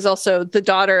there was also the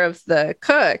daughter of the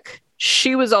cook.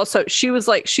 She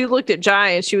looked at Jai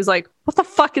and she was like, what the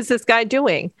fuck is this guy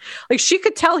doing? Like, she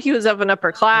could tell he was of an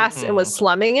upper class and was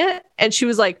slumming it. And she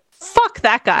was like, fuck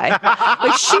that guy.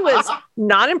 Like, she was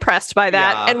not impressed by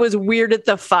that and was weirded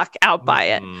the fuck out by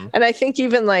it. And I think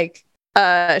even like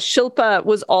Shilpa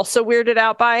was also weirded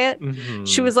out by it.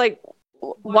 She was like,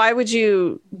 why would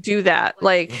you do that?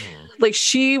 Like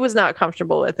she was not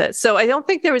comfortable with it. So I don't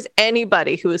think there was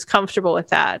anybody who was comfortable with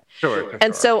that.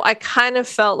 So I kind of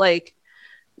felt like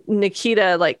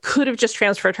Nikita like could have just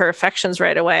transferred her affections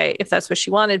right away if that's what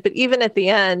she wanted. But even at the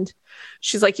end,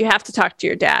 she's like, you have to talk to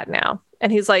your dad now.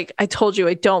 And he's like, I told you,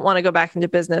 I don't want to go back into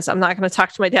business. I'm not going to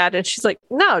talk to my dad. And she's like,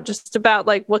 no, just about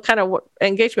like what kind of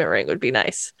engagement ring would be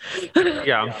nice.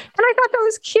 Yeah. And I thought that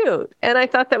was cute. And I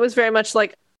thought that was very much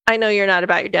like, I know you're not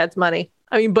about your dad's money.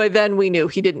 I mean, by then we knew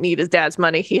he didn't need his dad's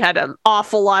money. He had an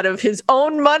awful lot of his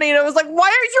own money. And I was like, why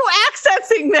are you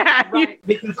accessing that? Right.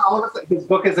 Because all of a sudden his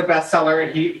book is a bestseller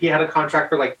and he had a contract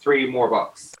for like 3 more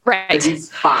books. Right. And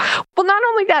he's fine. Well, not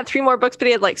only that, 3 more books, but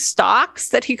he had like stocks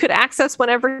that he could access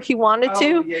whenever he wanted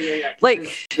to. Yeah.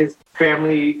 Like his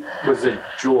family was a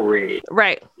jewelry.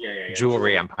 Right. Yeah.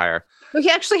 Jewelry empire. But he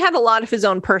actually had a lot of his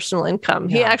own personal income.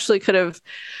 Yeah. He actually could have.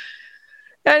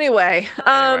 Anyway.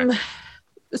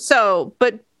 So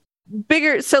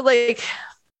like,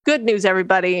 good news,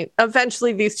 everybody.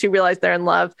 Eventually these two realize they're in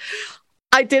love.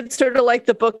 I did sort of like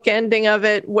the book ending of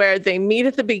it where they meet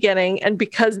at the beginning, and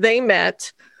because they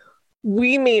met,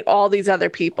 we meet all these other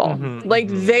people.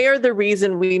 They are the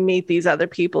reason we meet these other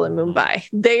people in Mumbai.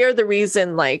 They are the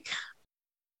reason, like,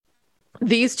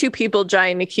 these two people, Jai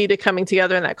and Nikita, coming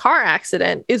together in that car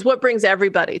accident is what brings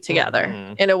everybody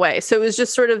together in a way. So it was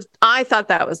just sort of, I thought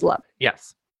that was love.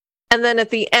 Yes. And then at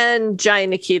the end, Jai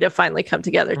and Nikita finally come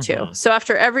together too. So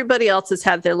after everybody else has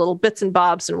had their little bits and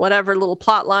bobs and whatever little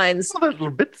plot lines, little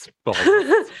bits and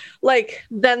bobs. like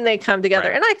then they come together.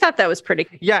 Right. And I thought that was pretty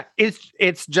cool. Yeah,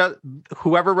 it's just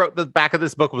whoever wrote the back of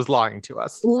this book was lying to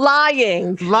us.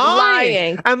 Lying.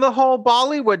 And the whole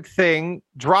Bollywood thing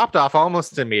dropped off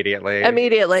almost immediately.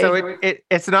 So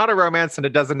it's not a romance and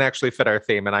it doesn't actually fit our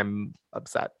theme, and I'm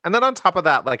upset. And then on top of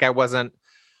that, like, I wasn't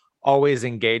always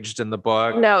engaged in the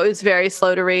book. No, it was very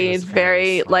slow to read.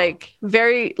 Very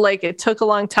it took a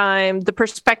long time. The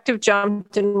perspective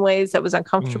jumped in ways that was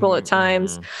uncomfortable at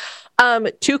times.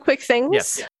 2 quick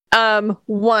things. Yes.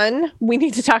 One, we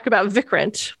need to talk about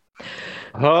Vikrant.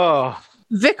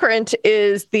 Vikrant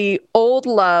is the old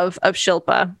love of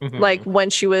Shilpa. Like when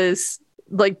she was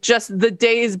like just the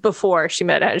days before she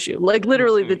met Anju, like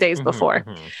literally the days before.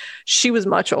 She was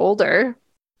much older.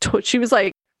 She was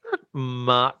like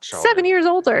much older. 7 years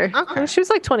older. Okay. She was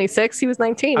like 26. He was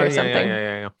 19 or something.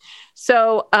 Yeah.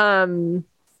 So,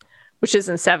 which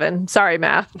isn't 7. Sorry,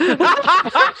 math.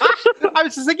 I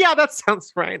was just like, yeah, that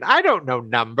sounds right. I don't know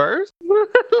numbers.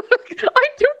 I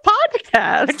do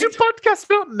podcasts. I do podcasts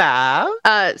about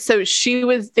math. So she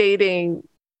was she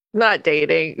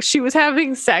was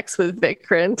having sex with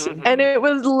Vikrant, and it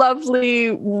was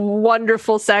lovely,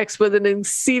 wonderful sex with an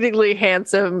exceedingly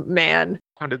handsome man.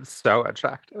 Sounded so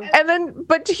attractive. And then,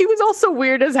 but he was also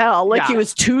weird as hell. Like, he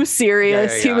was too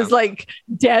serious. He was like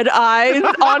dead eyes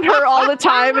on her all the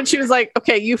time. And she was like,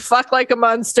 okay, you fuck like a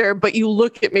monster, but you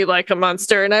look at me like a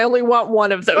monster. And I only want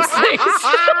one of those things.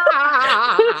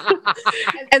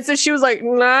 And so she was like,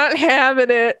 not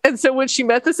having it. And so when she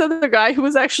met this other guy who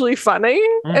was actually funny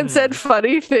and said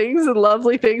funny things and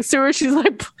lovely things to her, she's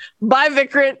like, bye,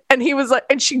 Vikrant. And he was like,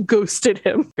 and she ghosted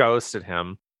him.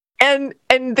 And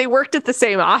they worked at the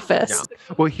same office. Yeah.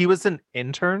 Well, he was an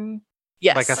intern.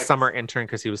 Yes. Like a summer intern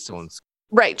because he was still in school.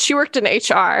 Right. She worked in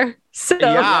HR.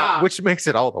 So, which makes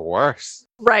it all the worse.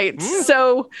 Right.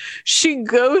 So she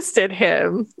ghosted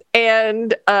him,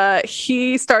 and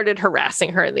he started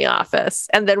harassing her in the office.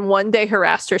 And then one day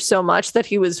harassed her so much that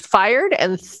he was fired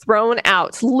and thrown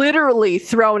out, literally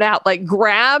thrown out, like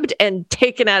grabbed and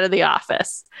taken out of the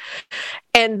office.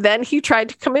 And then he tried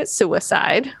to commit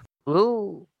suicide.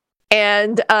 Ooh.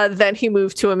 And then he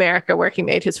moved to America where he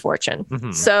made his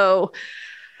fortune. So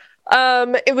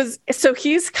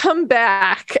he's come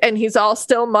back and he's all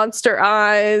still monster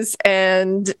eyes,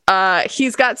 and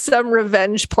he's got some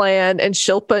revenge plan, and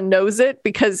Shilpa knows it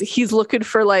because he's looking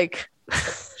for like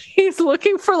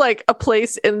a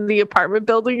place in the apartment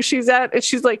building she's at, and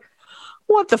she's like,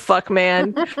 what the fuck,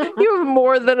 man? You have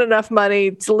more than enough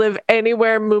money to live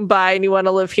anywhere in Mumbai and you want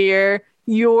to live here?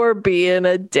 You're being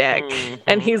a dick.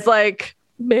 And he's like,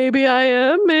 maybe I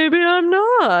am, maybe I'm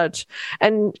not.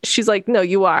 And she's like, no,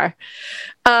 you are.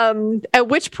 At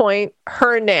which point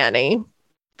her nanny,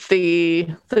 the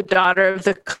daughter of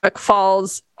the cook,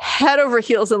 falls head over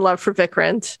heels in love for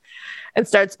Vikrant and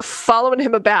starts following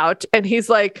him about. And he's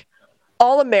like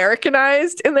all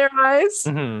Americanized in their eyes.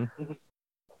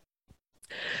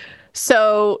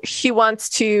 So he wants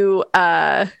to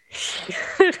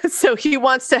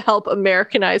help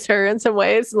Americanize her in some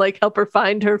ways, like help her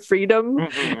find her freedom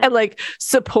and like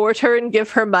support her and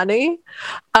give her money.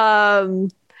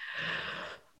 But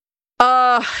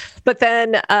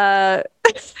then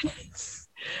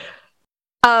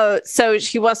so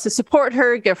she wants to support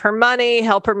her, give her money,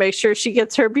 help her make sure she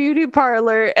gets her beauty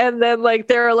parlor. And then like,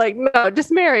 they're like, no,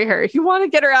 just marry her. If you want to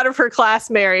get her out of her class,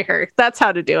 marry her. That's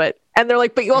how to do it. And they're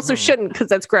like, but you also shouldn't, because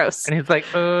that's gross. And he's like,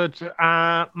 but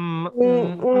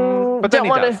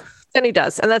then then he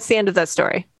does. And that's the end of that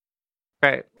story.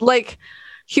 Right. Like,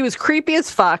 he was creepy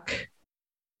as fuck.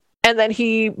 And then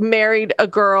he married a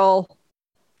girl,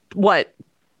 20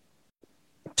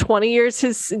 years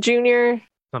his junior?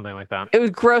 Something like that. It was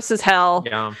gross as hell.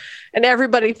 Yeah. And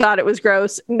everybody thought it was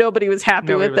gross. Nobody was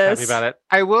happy with this. Happy about it.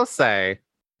 I will say,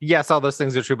 yes, all those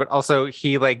things are true, but also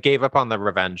he like gave up on the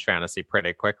revenge fantasy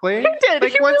pretty quickly. He did.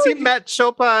 Like once he met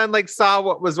Shilpa and like saw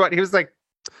what was what, he was like,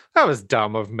 that was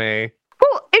dumb of me.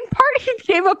 Well, in part, he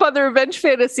gave up on the revenge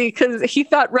fantasy because he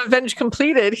thought revenge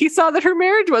completed. He saw that her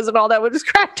marriage wasn't all that it was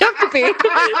cracked up to be. And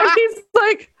he's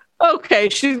like, okay,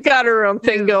 she's got her own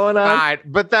thing going on.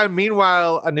 Right. But then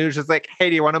meanwhile, Anuj is like, hey,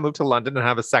 do you want to move to London and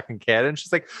have a second kid? And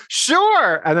she's like,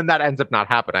 sure. And then that ends up not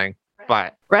happening.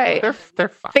 But they're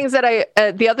fine. Things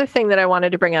that the other thing that I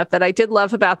wanted to bring up that I did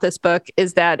love about this book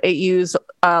is that it used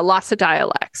lots of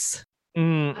dialects.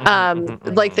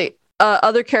 Like the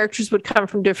other characters would come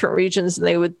from different regions and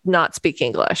they would not speak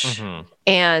English.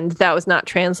 And that was not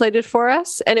translated for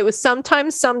us. And it was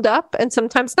sometimes summed up and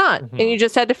sometimes not. And you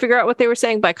just had to figure out what they were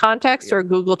saying by context or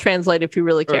Google Translate if you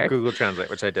really cared. Or Google Translate,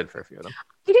 which I did for a few of them.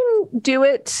 I didn't do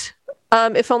it,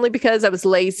 if only because I was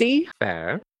lazy.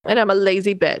 Fair. And I'm a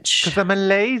lazy bitch. Because I'm a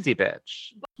lazy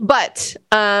bitch. But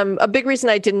a big reason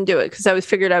I didn't do it because I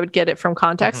figured I would get it from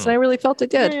context, and I really felt it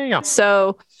did. Yeah.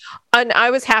 So, and I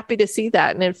was happy to see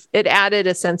that, and it added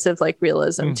a sense of like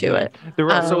realism to it. There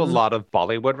were also a lot of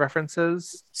Bollywood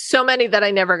references. So many that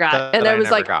I never got, and I was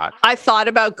like, I thought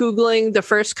about Googling the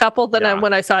first couple. Then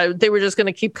when I saw they were just going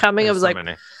to keep coming, I was like,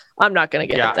 I'm not going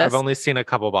to get this. I've only seen a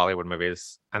couple Bollywood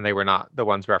movies, and they were not the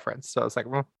ones referenced. So I was like,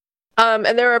 well. And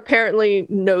there are apparently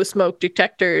no smoke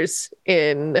detectors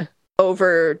in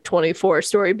over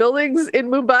 24-story buildings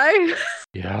in Mumbai.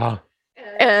 Yeah.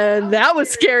 And that was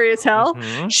scary as hell.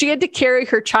 She had to carry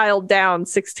her child down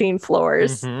 16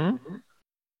 floors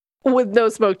with no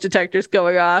smoke detectors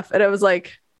going off. And I was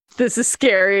like, this is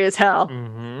scary as hell,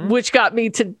 which got me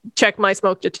to check my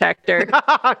smoke detector.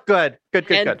 Good.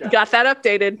 Got that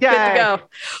updated. Yay.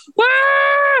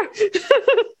 Good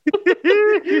to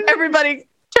go. Everybody,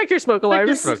 check your smoke alarms. Check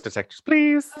your smoke detectors,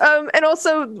 please. And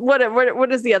also, what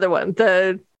is the other one?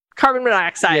 The carbon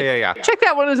monoxide. Yeah. Check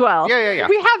that one as well. Yeah.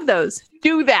 We have those.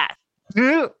 Do that.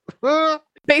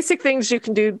 Basic things you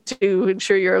can do to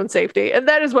ensure your own safety. And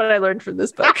that is what I learned from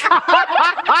this book.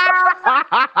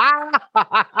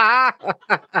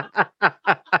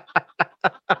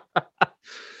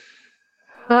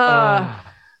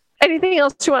 Anything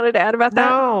else you wanted to add about that?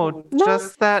 No,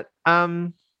 just that I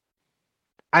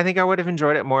think I would have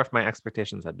enjoyed it more if my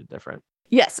expectations had been different.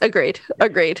 Yes, agreed.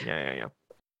 Yeah. All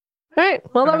right.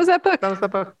 Well, that was that book. That was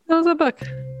that book.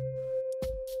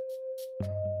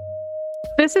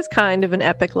 This is kind of an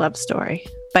epic love story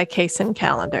by Kaysen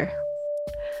Callender.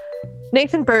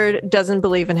 Nathan Bird doesn't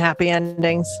believe in happy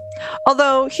endings.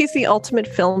 Although he's the ultimate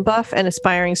film buff and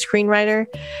aspiring screenwriter,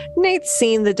 Nate's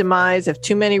seen the demise of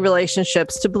too many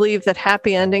relationships to believe that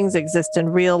happy endings exist in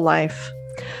real life.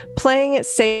 Playing it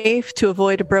safe to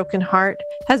avoid a broken heart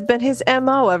has been his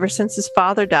MO ever since his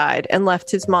father died and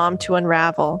left his mom to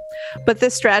unravel. But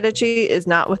this strategy is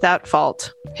not without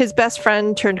fault. His best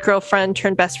friend turned girlfriend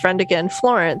turned best friend again,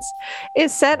 Florence,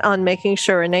 is set on making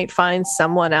sure Nate finds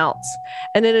someone else.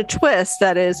 And in a twist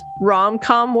that is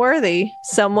rom-com worthy,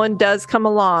 someone does come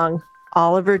along,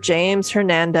 Oliver James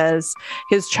Hernandez,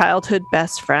 his childhood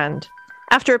best friend.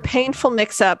 After a painful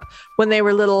mix-up when they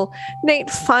were little, Nate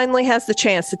finally has the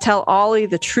chance to tell Ollie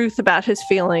the truth about his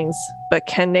feelings. But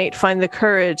can Nate find the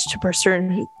courage to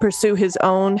pursue his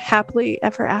own happily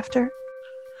ever after?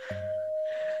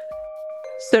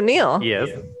 So, Neil, yes,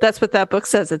 that's what that book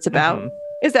says it's about.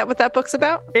 Is that what that book's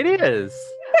about? It is.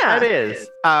 Yeah. It is.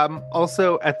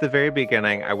 Also, at the very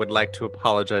beginning, I would like to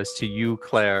apologize to you,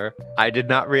 Claire. I did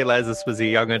not realize this was a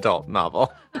young adult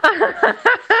novel.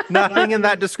 Nothing in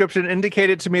that description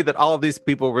indicated to me that all of these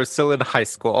people were still in high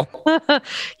school.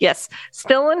 Yes,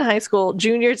 still in high school,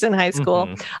 juniors in high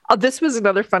school. This was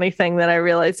another funny thing that I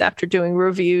realized after doing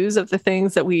reviews of the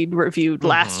things that we'd reviewed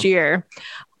last year,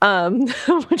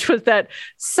 which was that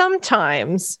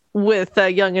sometimes with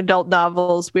young adult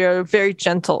novels, we are very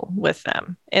gentle with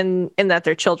them in that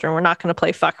they're children. We're not going to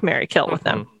play fuck, marry, kill with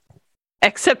them.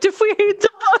 Except if we hate the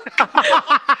book.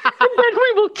 And then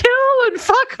we will kill and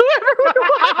fuck whoever we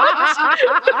want.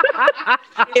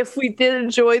 If we did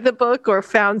enjoy the book or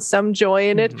found some joy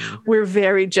in it, we're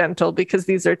very gentle because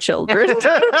these are children.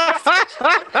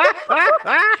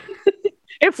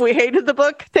 If we hated the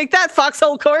book, take that,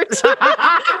 Foxhole Court.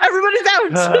 Everybody's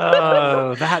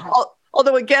out.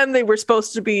 Although, again, they were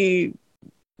supposed to be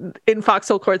in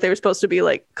Foxhole Court, they were supposed to be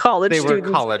like college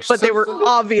students, but they were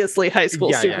obviously high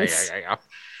school students. Yeah.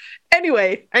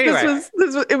 Anyway.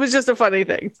 It was just a funny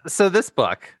thing. So this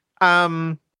book,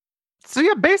 basically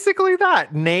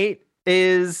that Nate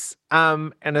is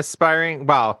an aspiring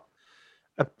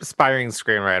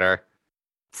screenwriter.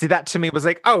 See, that to me was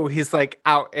like, oh, he's like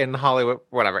out in Hollywood,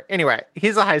 whatever. Anyway,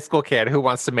 he's a high school kid who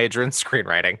wants to major in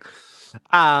screenwriting.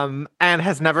 And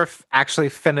has never actually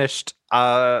finished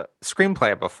a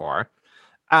screenplay before.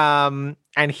 And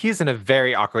he's in a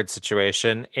very awkward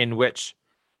situation in which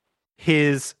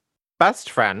his best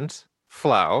friend,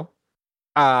 Flo,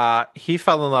 he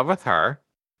fell in love with her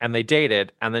and they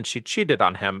dated, and then she cheated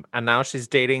on him. And now she's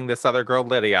dating this other girl,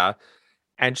 Lydia.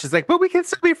 And she's like, but we can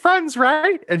still be friends,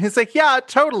 right? And he's like, yeah,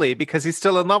 totally, because he's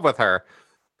still in love with her.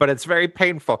 But it's very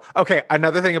painful. Okay,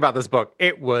 another thing about this book,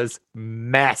 it was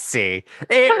messy.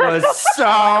 It was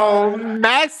so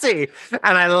messy.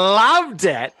 And I loved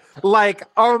it. Like,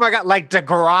 oh my God, like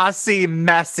Degrassi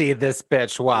messy this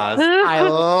bitch was. I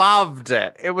loved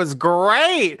it. It was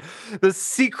great. The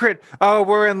secret, oh,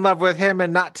 we're in love with him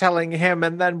and not telling him,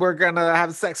 and then we're going to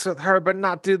have sex with her, but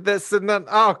not do this. And then,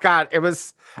 oh God, it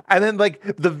was... And then,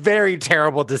 like, the very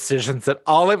terrible decisions that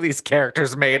all of these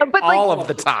characters made all of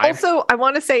the time. Also, I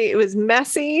want to say it was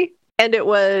messy, and it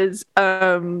was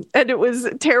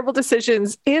terrible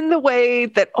decisions in the way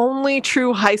that only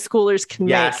true high schoolers can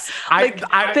make.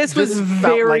 This was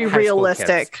very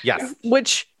realistic. Yes,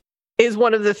 which is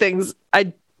one of the things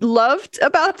I loved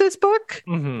about this book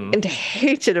and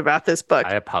hated about this book.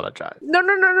 I apologize.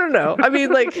 No. I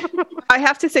mean, like, I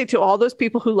have to say to all those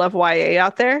people who love YA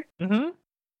out there.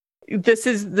 this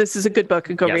is a good book,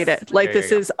 and go read it. Like,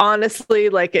 this is honestly,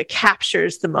 like, it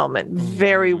captures the moment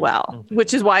very well,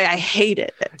 which is why I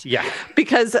hated it. Yeah.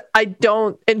 Because I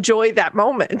don't enjoy that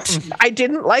moment. I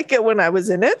didn't like it when I was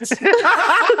in it.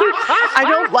 I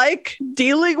don't like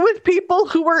dealing with people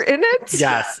who were in it.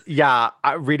 Yes. Yeah.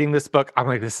 Reading this book, I'm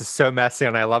like, this is so messy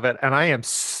and I love it. And I am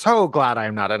so glad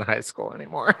I'm not in high school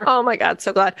anymore. Oh my God,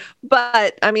 so glad.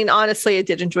 But I mean, honestly, I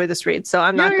did enjoy this read. So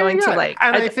I'm not going to like,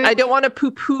 I don't want to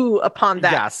poo-poo upon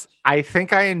that. Yes. I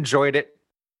think I enjoyed it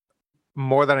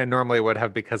more than I normally would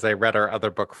have because I read our other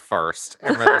book first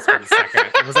and read this one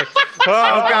second. I was like, oh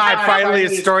God, finally a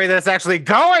story that's actually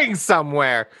going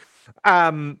somewhere.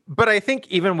 But I think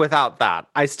even without that,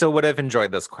 I still would have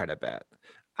enjoyed this quite a bit.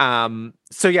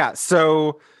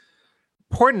 So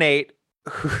poor Nate,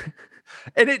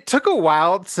 and it took a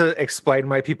while to explain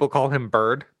why people call him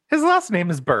Bird. His last name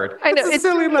is Bird. I know. It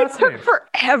took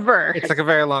forever. It's like a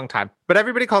very long time. But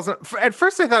everybody calls him... At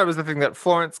first, I thought it was the thing that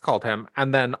Florence called him.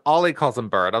 And then Ollie calls him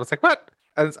Bird. I was like, what?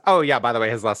 And oh, yeah, by the way,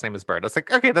 his last name is Bird. I was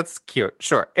like, okay, that's cute.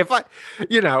 Sure. If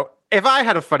I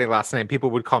had a funny last name,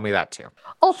 people would call me that too.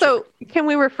 Also, Can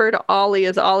we refer to Ollie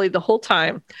as Ollie the whole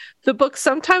time? The book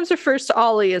sometimes refers to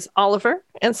Ollie as Oliver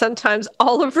and sometimes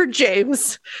Oliver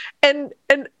James. And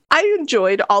I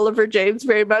enjoyed Oliver James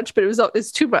very much, but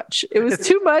it's too much. It was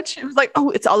too much. It was like, oh,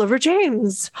 it's Oliver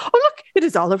James. Oh, look, it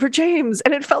is Oliver James.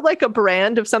 And it felt like a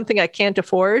brand of something I can't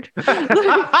afford. Well,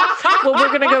 we're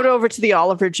going to go over to the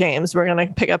Oliver James. We're going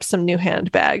to pick up some new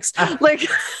handbags. Like,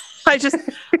 I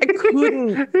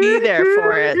couldn't be there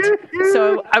for it.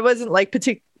 So I wasn't like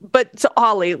but it's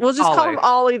Ollie. We'll just call him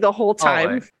Ollie the whole time.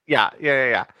 Ollie.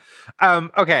 Yeah.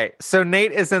 Okay, so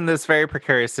Nate is in this very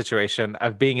precarious situation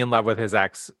of being in love with his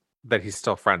ex that he's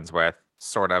still friends with,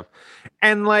 sort of.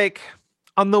 And like,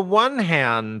 on the one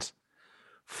hand,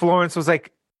 Florence was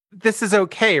like, this is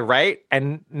okay, right?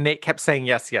 And Nate kept saying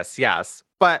yes, yes, yes.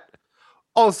 But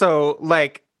also,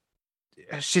 like,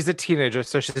 she's a teenager,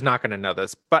 so she's not going to know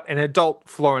this. But an adult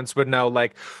Florence would know,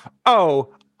 like, oh,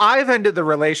 I've ended the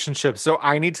relationship, so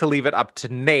I need to leave it up to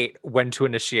Nate when to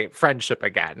initiate friendship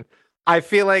again. I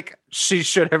feel like she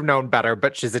should have known better,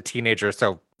 but she's a teenager,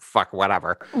 so fuck,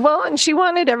 whatever. Well, and she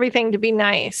wanted everything to be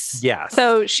nice. Yes.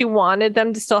 So she wanted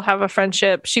them to still have a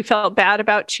friendship. She felt bad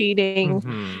about cheating.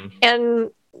 Mm-hmm.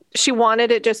 And she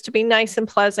wanted it just to be nice and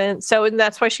pleasant. So, and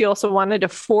that's why she also wanted to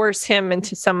force him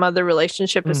into some other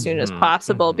relationship as soon as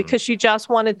possible, because she just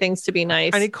wanted things to be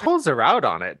nice. And he calls her out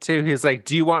on it too. He's like,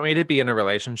 do you want me to be in a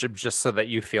relationship just so that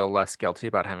you feel less guilty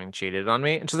about having cheated on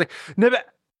me? And she's like, no, but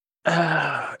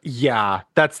yeah,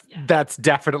 that's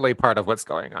definitely part of what's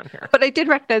going on here. But I did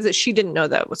recognize that she didn't know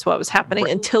that was what was happening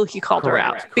until he called her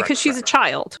out, because she's a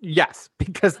child. Yes,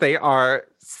 because they are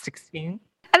 16.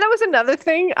 And that was another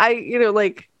thing.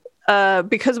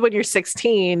 Because when you're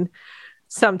 16,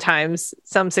 sometimes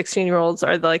some 16-year-olds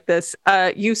are like this.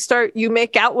 You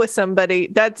make out with somebody.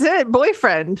 That's it,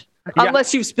 boyfriend. Yeah.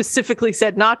 Unless you've specifically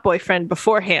said not boyfriend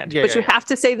beforehand, but you have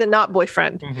to say the not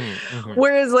boyfriend.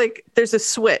 Whereas like there's a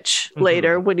switch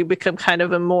later when you become kind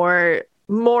of a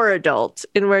more adult,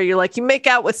 in where you're like, you make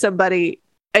out with somebody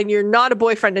and you're not a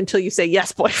boyfriend until you say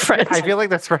yes, boyfriend. I feel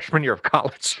like that's freshman year of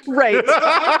college. Right.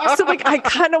 So like I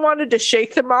kind of wanted to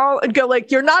shake them all and go like,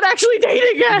 you're not actually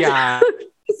dating yet. Yeah.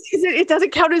 It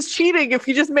doesn't count as cheating if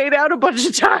you just made out a bunch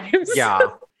of times. Yeah.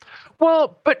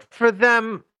 Well, but for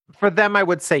them, I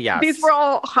would say yes. These were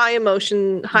all high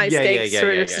emotion, high stakes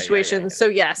sort of situations. So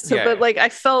yes. But like, I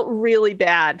felt really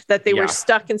bad that they were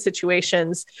stuck in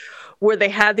situations where they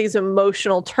had these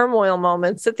emotional turmoil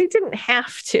moments that they didn't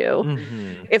have to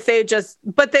if they just,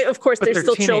 but they're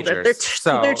still children.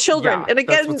 They're children. Yeah, and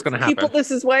again, people, this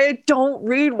is why I don't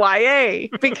read YA,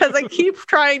 because I keep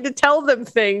trying to tell them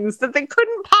things that they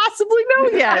couldn't possibly know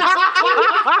yet.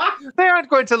 They aren't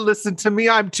going to listen to me.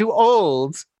 I'm too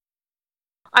old.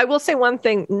 I will say one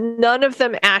thing. None of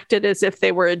them acted as if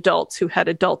they were adults who had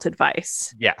adult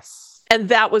advice. Yes. And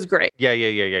that was great.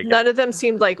 Yeah. None of them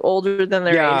seemed like older than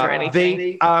their age or anything.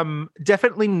 They,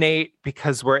 definitely Nate,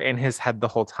 because we're in his head the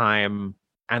whole time.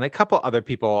 And a couple other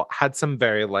people had some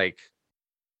very like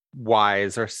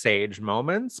wise or sage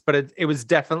moments. But it was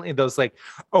definitely those like,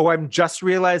 oh, I'm just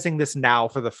realizing this now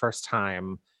for the first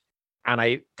time. And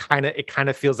it kind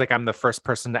of feels like I'm the first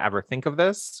person to ever think of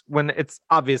this, when it's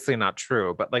obviously not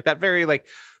true. But like that very like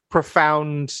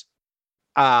profound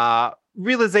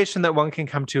realization that one can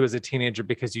come to as a teenager,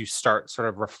 because you start sort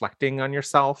of reflecting on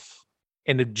yourself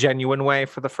in a genuine way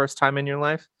for the first time in your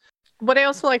life. What I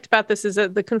also liked about this is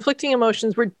that the conflicting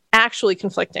emotions were actually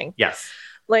conflicting. Yes.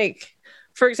 Like,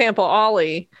 for example,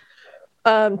 Ollie,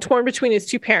 torn between his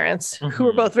two parents, who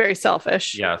were both very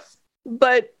selfish. Yes.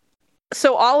 But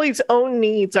So Ollie's own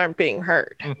needs aren't being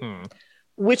heard. Mm-hmm.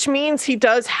 Which means he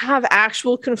does have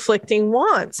actual conflicting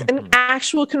wants and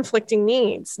actual conflicting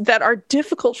needs that are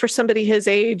difficult for somebody his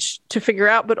age to figure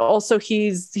out, but also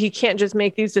he can't just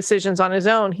make these decisions on his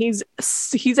own. He's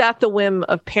at the whim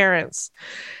of parents.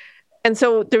 And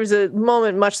so there's a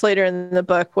moment much later in the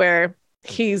book where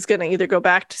he's going to either go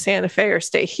back to Santa Fe or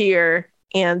stay here.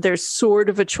 And there's sort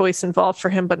of a choice involved for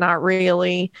him, but not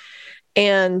really.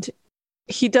 And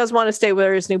he does want to stay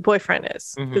where his new boyfriend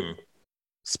is. Mm-hmm.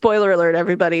 Spoiler alert,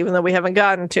 everybody, even though we haven't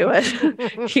gotten to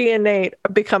it, he and Nate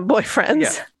become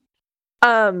boyfriends.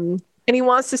 Yeah. And he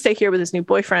wants to stay here with his new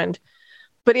boyfriend,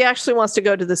 but he actually wants to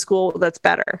go to the school that's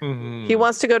better. Mm-hmm. He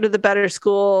wants to go to the better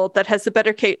school that has the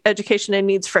better education and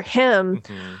needs for him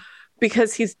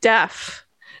because he's deaf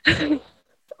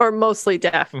or mostly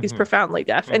deaf. He's profoundly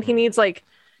deaf. And he needs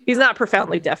he's not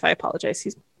profoundly deaf. I apologize.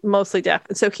 He's mostly deaf.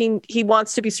 And so he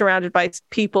wants to be surrounded by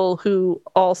people who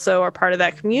also are part of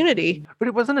that community. But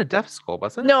it wasn't a deaf school,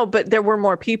 was it? No, but there were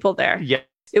more people there. Yeah.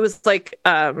 It was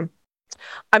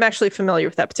I'm actually familiar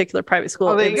with that particular private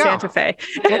school in Santa Fe.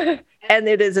 And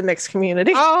it is a mixed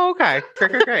community. Oh, okay.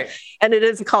 Great. And it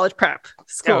is a college prep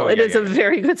school. It is a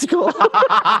very good school.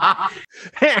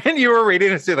 And you were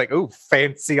reading and saying oh,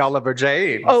 fancy Oliver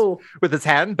James. Oh. With his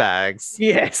handbags.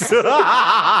 Yes.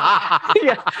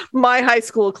 Yeah. My high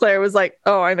school Claire was like,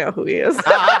 oh, I know who he is.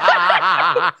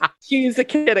 He's the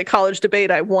kid at college debate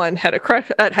I won, had a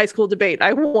crush at high school debate.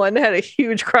 I won, had a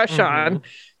huge crush on.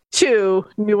 2,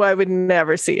 knew I would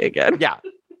never see again. Yeah.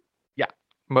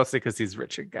 Mostly because he's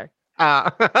rich and gay.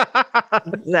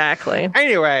 Exactly.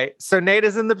 Anyway, so Nate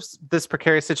is in this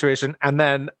precarious situation, and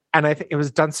I think it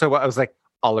was done so well. I was like,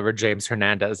 Oliver James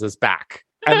Hernandez is back,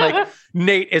 and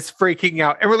Nate is freaking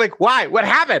out, and we're like, why? What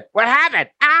happened?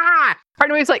 Ah!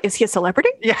 Part of me was like, is he a celebrity?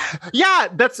 Yeah.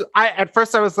 At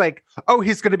first I was like, oh,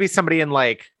 he's going to be somebody in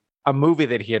a movie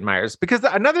that he admires. Because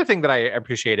another thing that I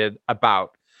appreciated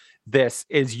about this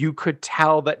is you could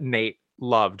tell that Nate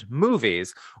loved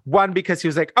movies. One, because he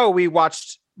was like, oh, we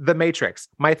watched The Matrix,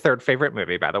 my 3rd favorite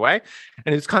movie, by the way.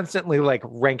 And he was constantly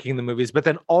ranking the movies. But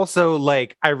then also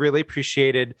I really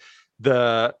appreciated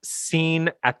the scene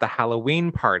at the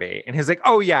Halloween party. And he's like,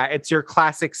 oh yeah, it's your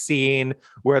classic scene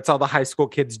where it's all the high school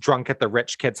kids drunk at the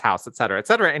rich kid's house, et cetera, et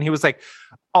cetera. And he was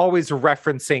always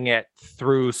referencing it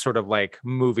through sort of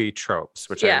movie tropes,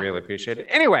 which I really appreciated.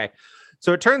 Anyway,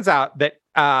 so it turns out that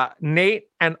Nate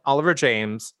and Ollie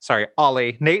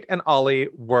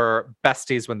were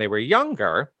besties when they were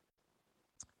younger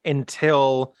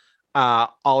until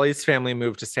Ollie's family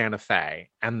moved to Santa Fe.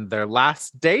 And their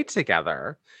last day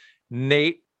together,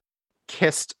 Nate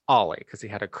kissed Ollie because he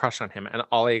had a crush on him. And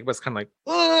Ollie was kind of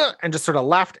ugh, and just sort of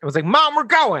left and was like, Mom, we're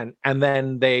going. And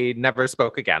then they never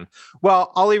spoke again.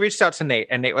 Well, Ollie reached out to Nate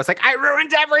and Nate was like, I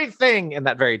ruined everything in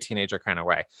that very teenager kind of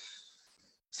way.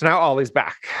 So now Ollie's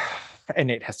back and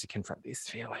Nate has to confront these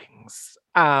feelings.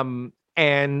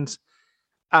 And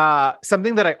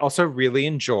something that I also really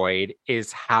enjoyed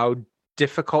is how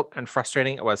difficult and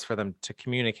frustrating it was for them to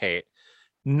communicate.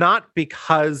 Not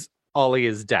because Ollie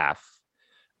is deaf,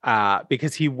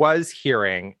 because he was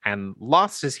hearing and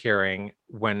lost his hearing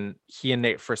when he and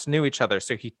Nate first knew each other.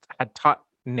 So he had taught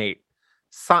Nate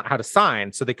how to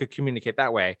sign so they could communicate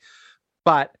that way.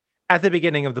 But at the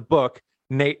beginning of the book,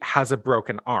 Nate has a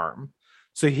broken arm.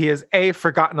 So he has A,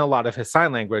 forgotten a lot of his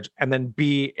sign language, and then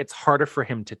B, it's harder for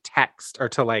him to text or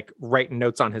to write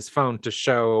notes on his phone to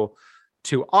show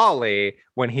to Ollie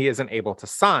when he isn't able to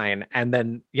sign. And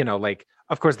then,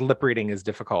 of course, lip reading is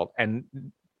difficult. And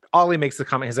Ollie makes the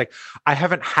comment, he's like, I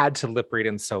haven't had to lip read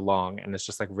in so long, and it's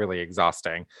just really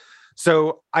exhausting.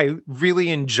 So I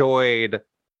really enjoyed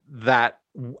that.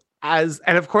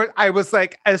 And of course, I was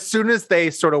like, as soon as they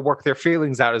sort of work their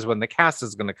feelings out is when the cast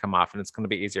is going to come off and it's going to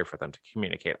be easier for them to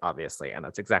communicate, obviously. And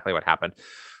that's exactly what happened.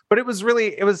 But it was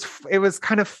really, it was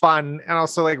kind of fun and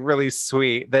also really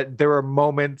sweet that there were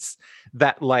moments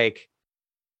that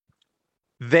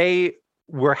they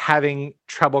were having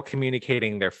trouble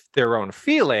communicating their own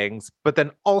feelings, but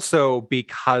then also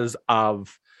because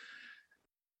of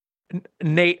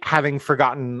Nate having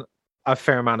forgotten a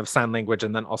fair amount of sign language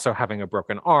and then also having a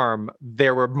broken arm,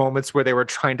 there were moments where they were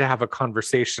trying to have a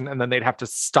conversation and then they'd have to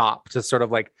stop to sort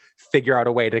of figure out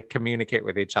a way to communicate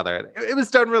with each other. It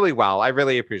was done really well. I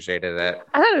really appreciated it.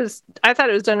 I thought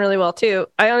it was done really well too.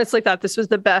 I honestly thought this was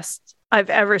the best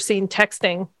I've ever seen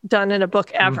texting done in a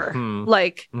book ever.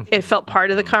 Mm-hmm. It felt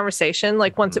part of the conversation.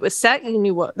 Once it was set, you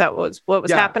knew what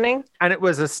was happening. And it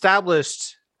was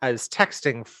established as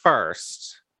texting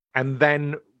first, and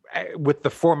then with the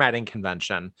formatting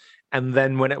convention. And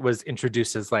then when it was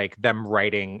introduced as them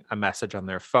writing a message on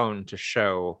their phone to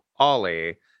show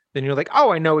Ollie, then you're like,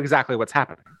 oh, I know exactly what's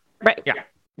happening. Right.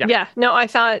 Yeah. No, I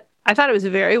thought it was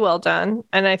very well done.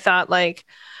 And I thought like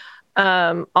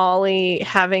Ollie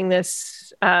having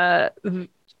this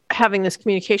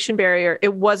communication barrier,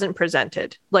 it wasn't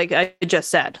presented like I just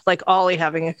said, like Ollie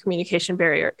having a communication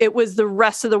barrier. It was the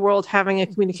rest of the world having a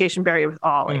communication barrier with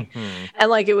Ollie. And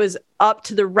like it was up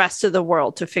to the rest of the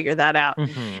world to figure that out.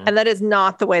 And that is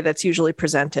not the way that's usually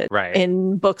presented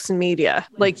in books and media.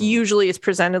 Like usually it's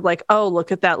presented like, oh,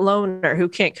 look at that loner who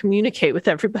can't communicate with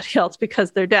everybody else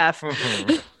because they're deaf.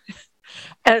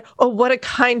 And oh, what a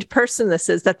kind person this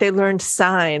is that they learned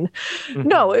sign.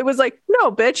 No, it was like,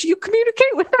 no, bitch, you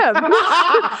communicate with them.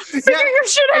 Figure your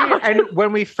shit out. And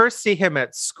when we first see him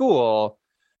at school,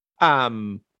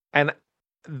 and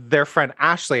their friend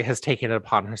Ashley has taken it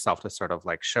upon herself to sort of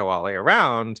like show Ollie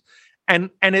around.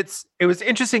 And it was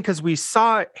interesting because we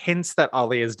saw hints that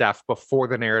Ollie is deaf before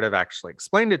the narrative actually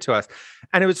explained it to us.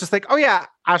 And it was just like, oh yeah,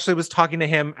 Ashley was talking to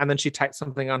him and then she typed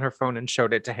something on her phone and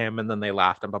showed it to him and then they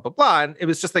laughed and blah, blah, blah. And it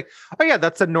was just like, oh yeah,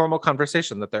 that's a normal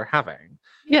conversation that they're having.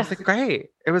 Yeah. It's like,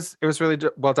 great. It was really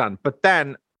well done. But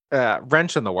then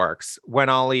wrench in the works when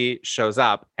Ollie shows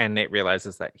up and Nate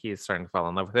realizes that he's starting to fall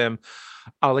in love with him.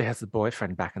 Ollie has a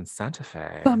boyfriend back in Santa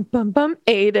Fe. Bum, bum, bum.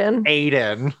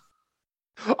 Aiden.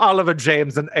 Oliver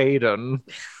James and Aiden.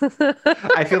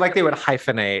 I feel like they would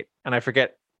hyphenate, and I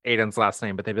forget Aiden's last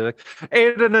name, but they'd be like,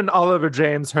 Aiden and Oliver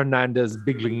James Hernandez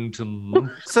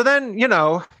Biglington. So then,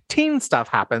 teen stuff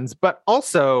happens, but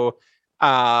also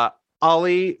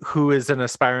Ollie, who is an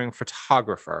aspiring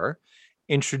photographer,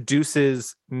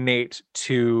 introduces Nate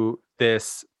to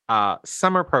this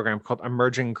summer program called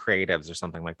Emerging Creatives or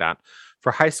something like that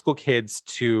for high school kids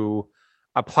to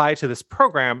apply to this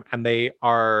program, and they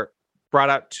are brought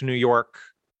out to New York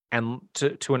and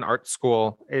to an art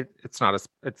school. It's not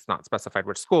specified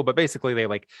which school, but basically they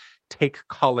like take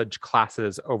college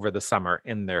classes over the summer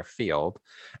in their field.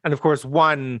 And of course,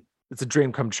 it's a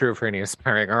dream come true for any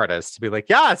aspiring artist to be like,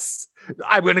 yes,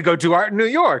 I'm going to go do art in New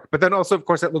York. But then also, of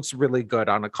course, it looks really good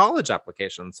on a college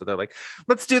application. So they're like,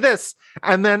 let's do this.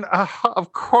 And then,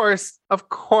 of course,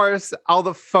 all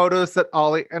the photos that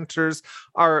Ollie enters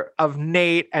are of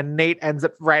Nate, and Nate ends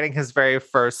up writing his very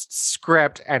first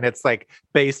script. And it's like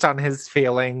based on his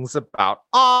feelings about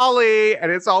Ollie.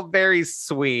 And it's all very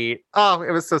sweet. Oh,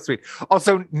 it was so sweet.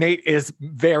 Also, Nate is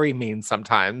very mean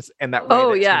sometimes in that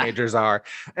way teenagers are.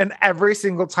 And every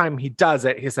single time he does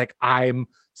it, he's like, I'm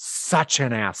such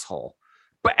an asshole.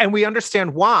 And we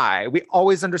understand why. We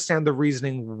always understand the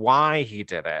reasoning why he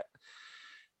did it.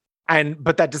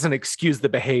 But that doesn't excuse the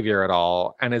behavior at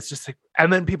all. And it's just like,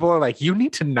 and then people are like, you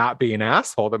need to not be an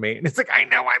asshole to me. And it's like, I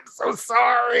know, I'm so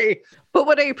sorry. But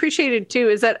what I appreciated too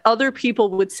is that other people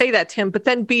would say that to him, but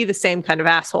then be the same kind of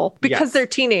asshole because they're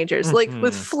teenagers. Like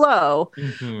with Flo,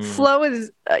 Flo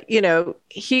is,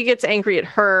 he gets angry at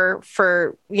her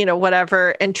for,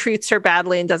 whatever, and treats her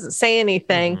badly and doesn't say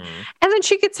anything. And then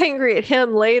she gets angry at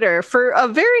him later for a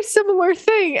very similar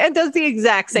thing and does the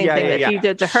exact same thing that he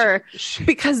did to her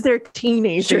because they're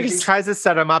teenagers. She tries to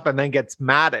set him up and then gets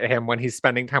mad at him when he's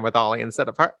spending time with Ollie instead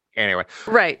of her. Anyway.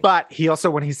 Right. But he also,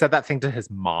 when he said that thing to his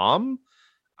mom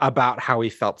about how he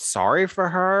felt sorry for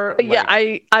her. Yeah,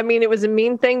 I mean, it was a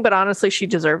mean thing, but honestly, she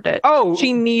deserved it. Oh,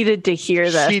 she needed to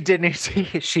hear that. She did need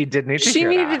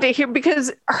to hear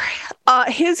because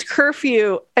his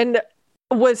curfew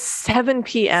was 7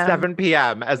 p.m. 7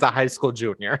 p.m. as a high school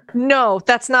junior. No,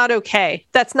 that's not okay.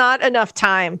 That's not enough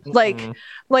time. Like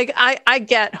I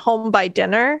get home by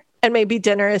dinner. And maybe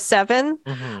dinner is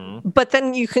 7, but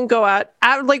then you can go out.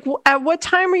 At what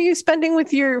time are you spending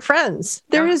with your friends?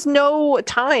 There is no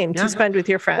time to spend with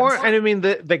your friends. And I mean,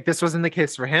 this wasn't the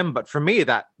case for him, but for me,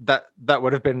 that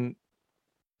would have been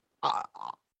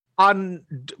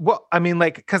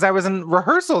because I was in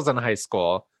rehearsals in high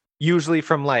school, usually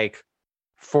from like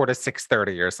 4 to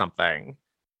 6:30 or something,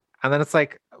 and then it's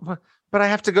like, but I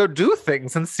have to go do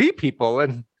things and see people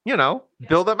and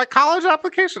build up a college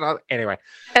application. Anyway.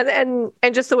 And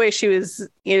just the way she was,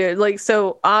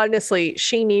 so honestly,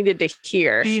 she needed to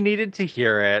hear. She needed to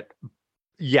hear it.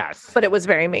 Yes. But it was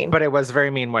very mean. But it was very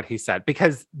mean what he said,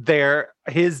 because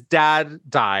his dad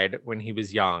died when he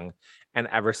was young. And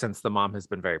ever since, the mom has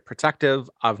been very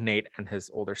protective of Nate and his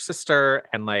older sister.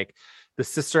 And like the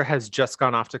sister has just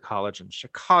gone off to college in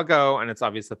Chicago. And it's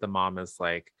obvious that the mom is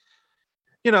like,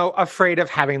 afraid of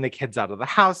having the kids out of the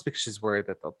house because she's worried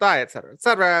that they'll die, et cetera, et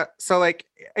cetera. So like,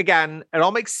 again, it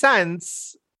all makes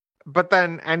sense. But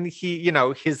then, and he,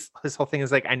 his whole thing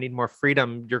is like, I need more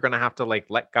freedom. You're going to have to like,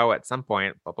 let go at some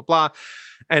point, blah, blah, blah.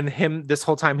 And him this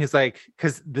whole time, he's like,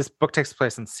 cause this book takes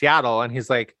place in Seattle. And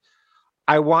he's like,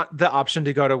 I want the option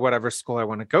to go to whatever school I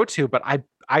want to go to, but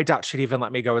I doubt she'd even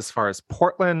let me go as far as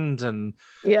Portland and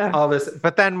all this.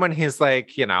 But then when he's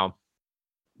like, you know,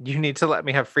 you need to let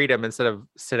me have freedom instead of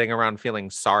sitting around feeling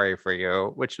sorry for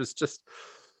you, which was just,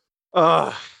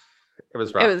 it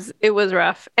was rough. It was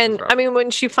rough. And I mean,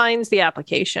 when she finds the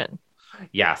application.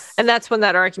 Yes. And that's when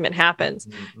that argument happens.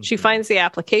 Mm-hmm. She finds the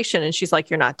application and she's like,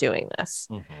 you're not doing this.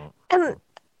 Mm-hmm.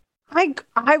 And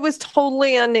I was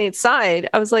totally on Nate's side.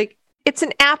 I was like, it's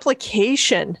an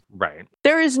application. Right.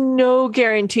 There is no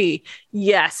guarantee.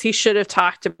 Yes, he should have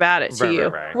talked about it to you.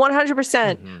 Right. 100%.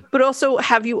 Mm-hmm. But also,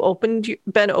 have you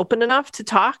been open enough to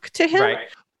talk to him? Right.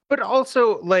 But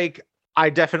also, like, I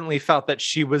definitely felt that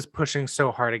she was pushing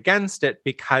so hard against it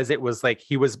because it was like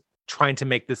he was trying to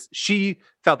make this, she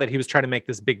felt that he was trying to make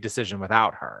this big decision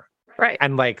without her. Right.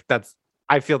 And like,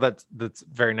 I feel that's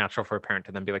very natural for a parent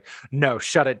to then be like, no,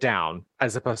 shut it down,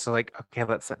 as opposed to like, okay,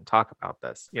 let's sit and talk about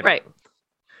this. You know? Right.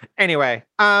 Anyway,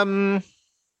 I'm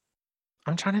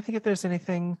trying to think if there's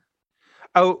anything.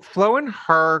 Oh, Flo and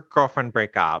her girlfriend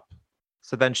break up.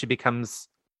 So then she becomes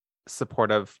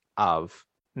supportive of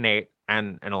Nate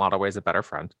and in a lot of ways a better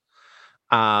friend.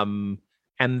 And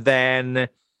then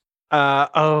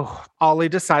Ollie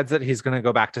decides that he's going to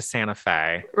go back to Santa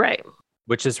Fe. Right.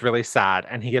 Which is really sad.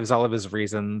 And he gives all of his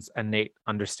reasons and Nate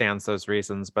understands those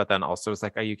reasons, but then also is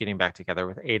like, are you getting back together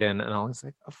with Aiden? And Ollie's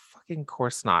like, oh, fucking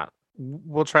course not.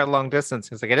 We'll try long distance.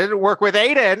 He's like, it didn't work with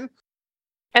Aiden.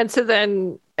 And so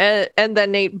then, and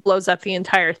then Nate blows up the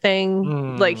entire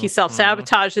thing. Like he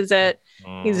self-sabotages it.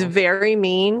 He's very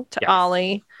mean to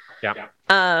Ollie. Yeah.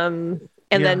 And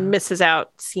then misses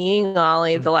out seeing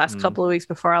Ollie the last couple of weeks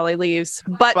before Ollie leaves.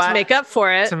 But to make up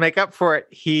for it,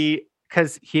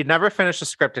 because he had never finished a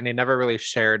script and he never really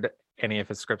shared any of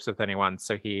his scripts with anyone.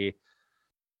 So he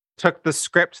took the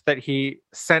script that he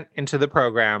sent into the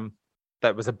program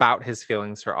that was about his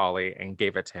feelings for Ollie and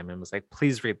gave it to him and was like,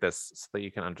 please read this so that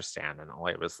you can understand. And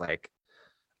Ollie was like,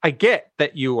 I get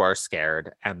that you are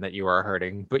scared and that you are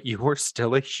hurting, but you are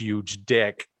still a huge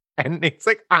dick. And Nate's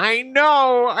like, I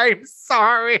know, I'm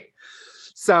sorry.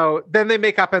 So then they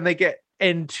make up and they get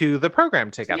into the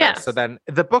program together. Yes. So then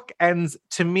the book ends.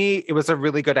 To me, it was a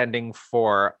really good ending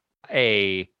for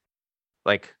a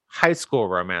like high school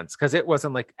romance because it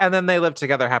wasn't like, and then they live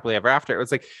together happily ever after. It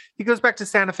was like he goes back to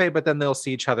Santa Fe, but then they'll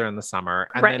see each other in the summer,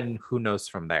 and then who knows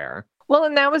from there. Well,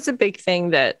 and that was a big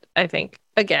thing that I think,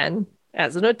 again,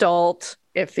 as an adult,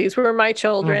 if these were my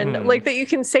children, like that you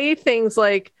can say things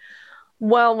like,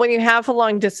 well, when you have a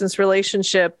long distance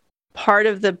relationship, part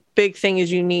of the big thing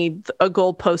is you need a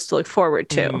goalpost to look forward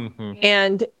to.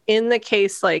 And in the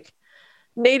case, like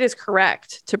Nate is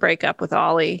correct to break up with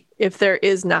Ollie if there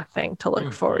is nothing to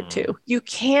look forward to. You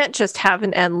can't just have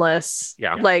an endless,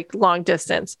 like long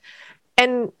distance.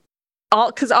 And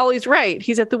because Ollie's right.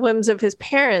 He's at the whims of his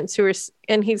parents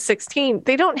and he's 16.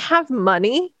 They don't have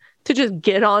money to just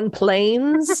get on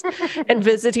planes and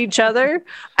visit each other.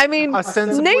 I mean,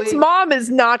 Nate's mom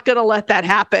is not going to let that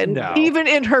happen, even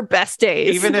in her best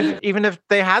days. Even if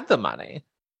they had the money.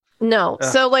 No.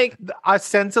 So like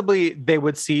ostensibly they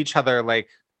would see each other like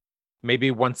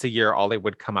maybe once a year. Ollie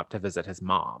would come up to visit his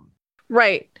mom.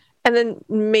 Right. And then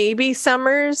maybe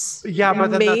summers. Yeah, but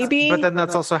then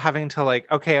that's also having to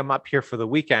like, okay, I'm up here for the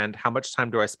weekend. How much time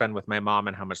do I spend with my mom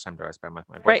and how much time do I spend with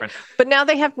my boyfriend? Right. But now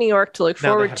they have New York to look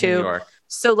forward to.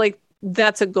 So like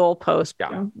that's a goalpost.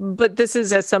 Yeah. But this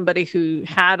is as somebody who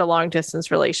had a long distance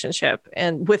relationship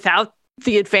and without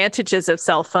the advantages of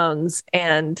cell phones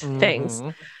and things.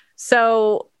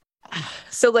 So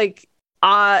like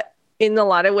in a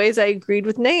lot of ways I agreed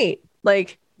with Nate.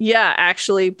 Like, yeah,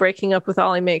 actually breaking up with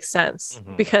Ollie makes sense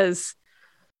because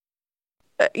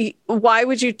why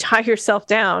would you tie yourself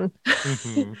down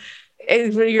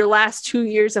in your last 2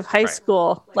 years of high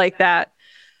school like that?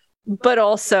 But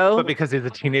because he's a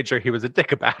teenager, he was a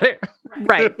dick about it.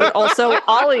 Right. But also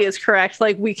Ollie is correct.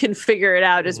 Like we can figure it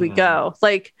out as we go.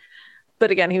 Like, but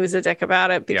again, he was a dick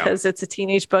about it because it's a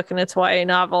teenage book and it's YA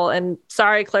novel. And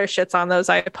sorry, Claire shits on those.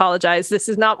 I apologize. This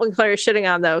is not what Claire is shitting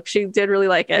on though. She did really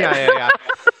like it. Yeah.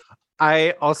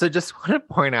 I also just want to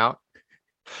point out.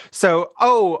 So,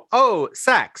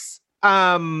 sex.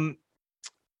 I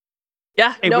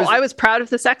was proud of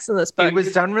the sex in this book. It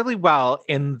was done really well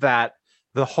in that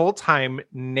the whole time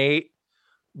Nate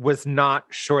was not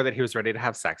sure that he was ready to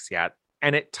have sex yet.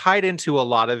 And it tied into a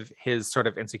lot of his sort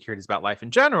of insecurities about life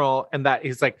in general. And that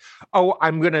he's like, oh,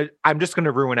 I'm just going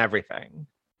to ruin everything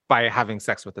by having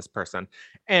sex with this person.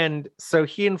 And so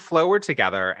he and Flo were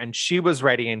together and she was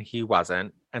ready and he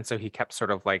wasn't. And so he kept sort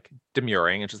of like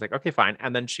demurring and she's like, okay, fine.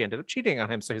 And then she ended up cheating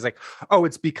on him. So he's like, oh,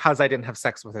 it's because I didn't have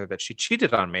sex with her that she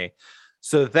cheated on me.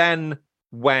 So then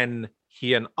when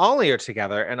he and Ollie are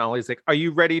together, and Ollie's like, "Are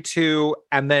you ready to?"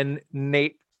 And then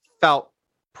Nate felt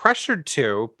pressured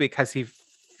to, because he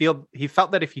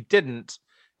felt that if he didn't,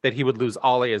 that he would lose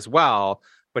Ollie as well,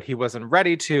 but he wasn't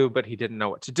ready to, but he didn't know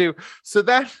what to do. So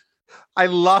then I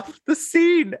love the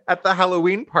scene at the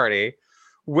Halloween party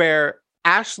where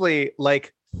Ashley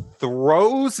like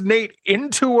throws Nate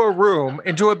into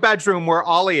a bedroom where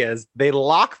Ollie is. They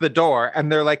lock the door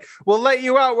and they're like, "We'll let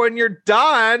you out when you're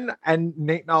done." And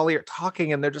Nate and Ollie are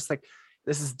talking and they're just like,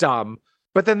 "This is dumb."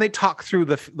 But then they talk through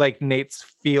Nate's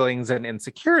feelings and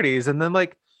insecurities, and then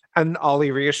and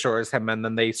Ollie reassures him, and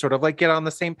then they sort of get on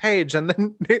the same page. And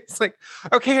then Nate's like,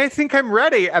 "Okay, I think I'm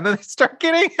ready." And then they start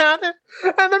getting at it.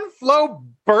 And then Flo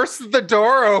bursts the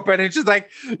door open and she's like,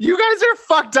 "You guys are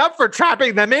fucked up for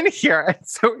trapping them in here." And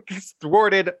so it gets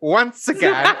thwarted once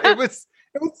again. It was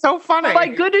so funny. By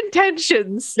good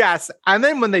intentions. Yes. And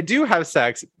then when they do have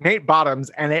sex, Nate bottoms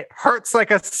and it hurts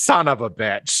like a son of a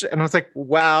bitch. And I was like,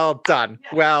 well done.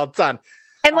 Well done.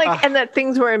 And and that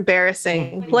things were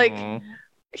embarrassing.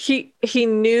 He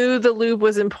knew the lube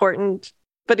was important,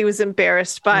 but he was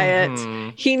embarrassed by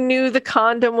it. He knew the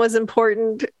condom was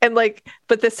important. And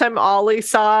but this time Ollie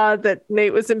saw that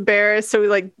Nate was embarrassed. So he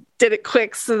did it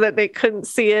quick so that they couldn't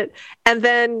see it. And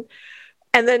then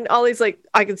Ollie's like,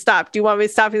 "I can stop. Do you want me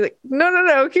to stop?" He's like,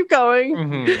 No, keep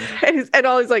going. And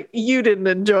Ollie's like, "You didn't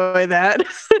enjoy that." And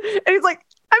he's like,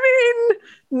 "I mean,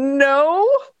 no,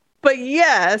 but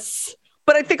yes.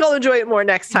 But I think I'll enjoy it more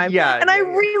next time." Yeah. And I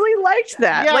really liked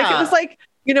that. Yeah. It was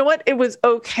you know what? It was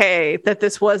okay that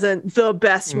this wasn't the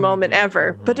best moment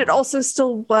ever, but it also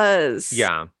still was.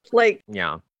 Yeah.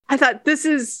 Yeah. I thought this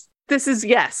is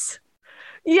yes.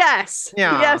 Yes.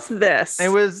 Yeah. Yes, this. It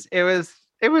was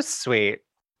sweet.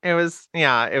 It was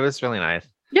really nice.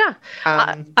 Yeah.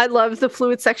 I love the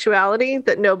fluid sexuality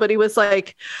that nobody was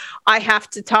like, I have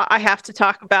to talk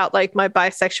about my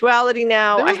bisexuality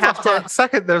now. I have to.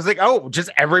 Second, there was oh, just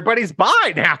everybody's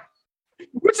bi now,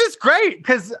 which is great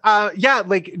because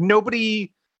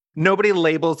nobody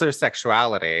labels their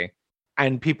sexuality,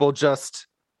 and people just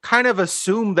kind of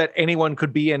assume that anyone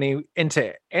could be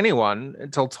into anyone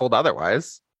until told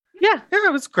otherwise. Yeah. Yeah,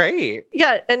 it was great.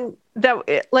 Yeah, and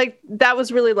that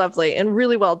was really lovely and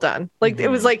really well done.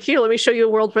 It was here, let me show you a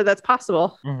world where that's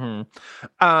possible.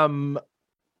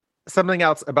 Something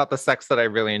else about the sex that I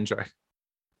really enjoyed.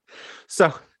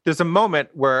 So there's a moment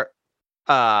where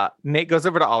Nate goes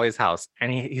over to Ollie's house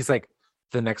and he's like,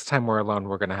 "The next time we're alone,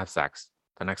 we're gonna have sex.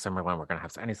 The next time we're alone, we're gonna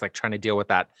have sex." And he's trying to deal with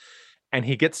that. And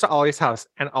he gets to Ollie's house,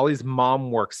 and Ollie's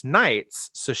mom works nights.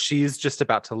 So she's just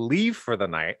about to leave for the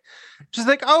night. She's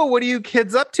like, "Oh, what are you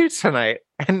kids up to tonight?"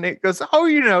 And Nate goes,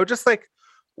 "Oh, just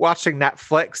watching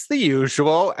Netflix, the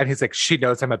usual." And he's like, "She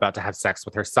knows I'm about to have sex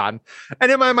with her son."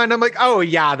 And in my mind, I'm like, "Oh,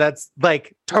 yeah, that's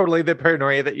totally the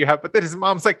paranoia that you have." But then his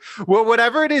mom's like, "Well,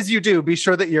 whatever it is you do, be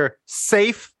sure that you're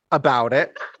safe about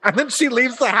it." And then she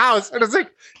leaves the house. And it's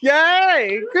like,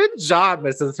 "Yay, good job,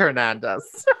 Mrs.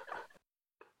 Hernandez."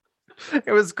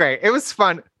 It was great. It was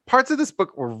fun. Parts of this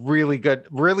book were really good,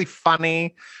 really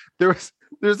funny. There's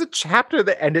a chapter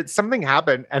that ended, something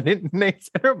happened, and then Nate's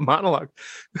inner monologue.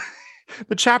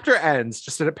 The chapter ends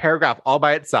just in a paragraph all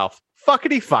by itself.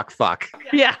 Fuckity fuck.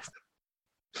 Yeah.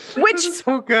 Which is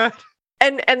so good.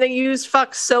 And they used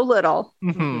fuck so little.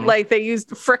 They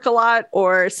used frick a lot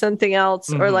or something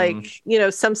else or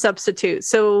some substitute.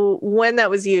 So when that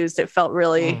was used, it felt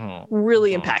really,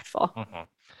 really impactful.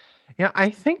 Yeah, I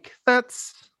think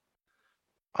that's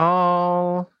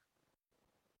all.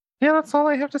 Yeah, that's all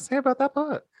I have to say about that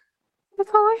book. That's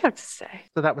all I have to say.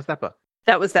 So that was that book.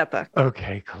 That was that book.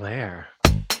 Okay, Claire.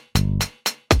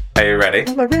 Are you ready?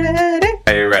 I'm ready.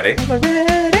 Are you ready? I'm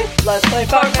ready. Let's play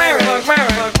Fuck, Marry.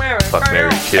 Fuck, Marry. Fuck,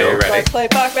 Marry, Kill. Are you ready? Let's play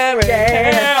Fuck, Marry.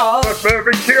 Yeah. Fuck,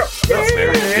 Marry, Kill. Fuck,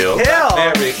 Marry, Kill. Fuck,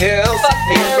 Marry, Kill.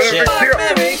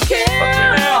 Fuck, Marry,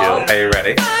 Kill. Are you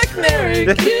ready? Fuck, Marry,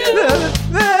 Kill.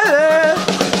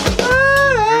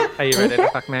 Are you ready to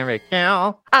fuck, marry,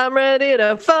 kill? I'm ready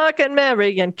to fuck and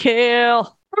marry and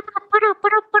kill.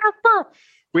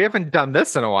 We haven't done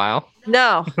this in a while.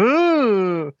 No.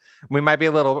 We might need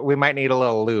a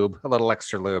little lube, a little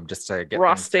extra lube just to get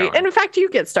rusty. And in fact, you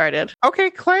get started.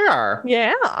 Okay, Claire.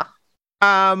 Yeah.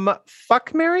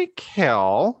 Fuck, marry,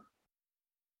 kill.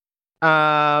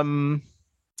 Rocky,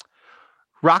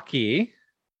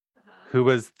 who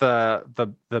was the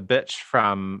bitch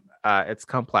from It's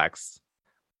Complex.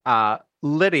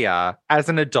 Lydia, as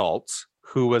an adult,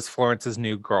 who was Florence's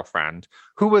new girlfriend,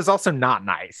 who was also not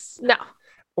nice. No.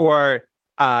 Or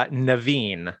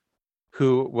Naveen,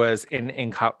 who was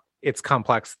in It's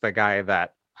Complex, the guy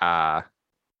that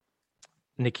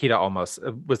Nikita almost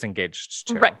was engaged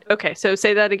to. Right. Okay. So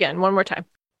say that again. One more time.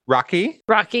 Rocky,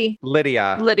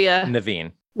 Lydia,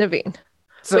 Naveen.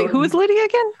 So, wait, who is Lydia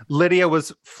again? Lydia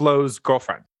was Flo's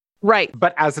girlfriend. Right.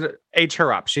 But age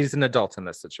her up. She's an adult in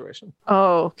this situation.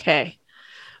 Oh, okay.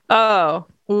 Oh,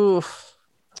 oof.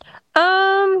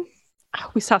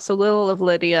 We saw so little of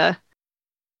Lydia.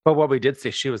 But what we did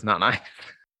see, she was not nice.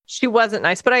 She wasn't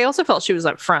nice, but I also felt she was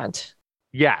up front.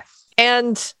 Yes.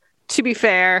 And to be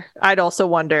fair, I'd also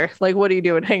wonder, like, what are you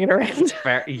doing hanging around?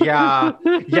 Fair. Yeah.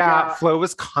 Yeah. Flo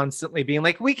was constantly being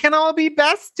like, we can all be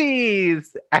besties.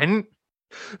 And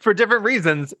for different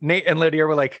reasons, Nate and Lydia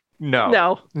were like,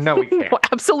 no, we can't.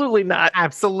 Absolutely not.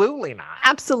 Absolutely not.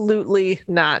 Absolutely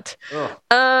not.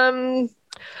 Ugh.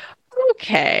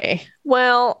 Okay.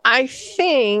 Well, I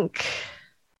think.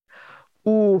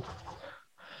 Ooh.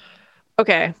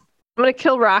 Okay. I'm gonna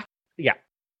kill Rock. Yeah.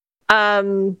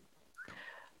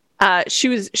 She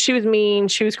was mean.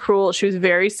 She was cruel. She was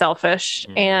very selfish,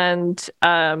 and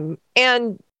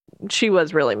she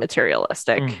was really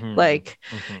materialistic.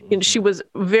 She was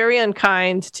very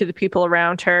unkind to the people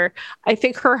around her. I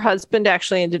think her husband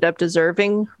actually ended up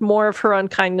deserving more of her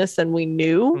unkindness than we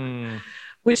knew,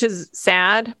 which is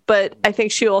sad. But I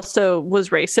think she also was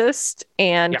racist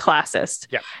and classist.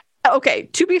 Yeah. Okay,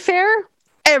 to be fair,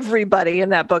 everybody in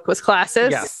that book was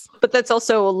classist. Yes. But that's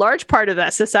also a large part of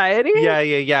that society.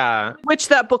 Yeah. Which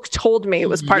that book told me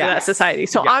was part of that society.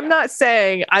 So I'm not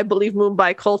saying I believe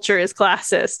Mumbai culture is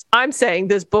classist. I'm saying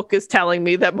this book is telling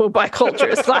me that Mumbai culture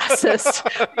is classist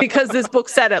because this book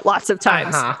said it lots of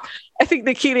times. I think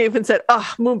Nikita even said,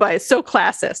 oh, Mumbai is so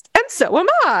classist. And so am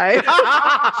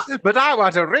I. But I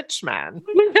want a rich man.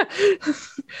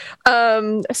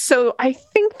 So I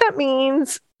think that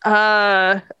means,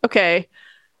 okay.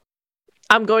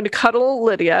 I'm going to cuddle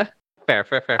Lydia. Fair.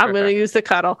 I'm going to use the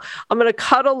cuddle. I'm going to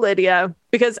cuddle Lydia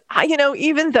because,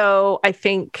 even though I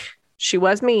think she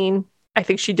was mean, I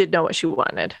think she did know what she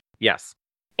wanted. Yes.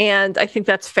 And I think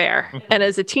that's fair. And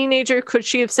as a teenager, could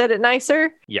she have said it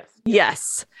nicer? Yes.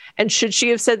 Yes. And should she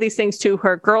have said these things to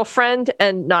her girlfriend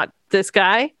and not this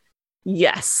guy?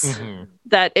 Yes.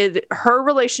 That her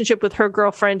relationship with her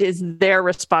girlfriend is their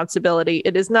responsibility.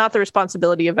 It is not the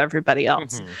responsibility of everybody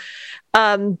else.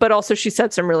 But also she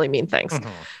said some really mean things.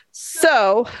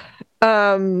 So, but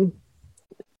I'm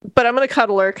going to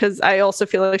cuddle her because I also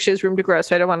feel like she has room to grow.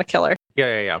 So I don't want to kill her.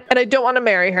 Yeah. And I don't want to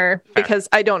marry her because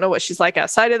I don't know what she's like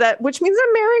outside of that, which means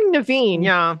I'm marrying Naveen.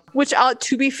 Yeah. Which,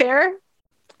 to be fair,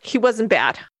 he wasn't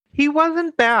bad. He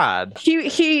wasn't bad.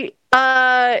 He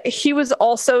was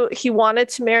also, he wanted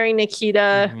to marry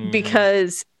Nikita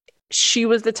because she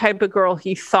was the type of girl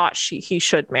he thought he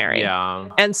should marry. Yeah.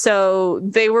 And so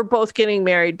they were both getting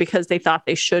married because they thought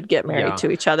they should get married to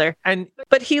each other.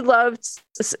 But he loved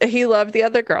the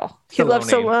other girl. He loved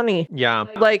Saloni. Yeah.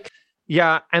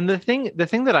 Yeah. And the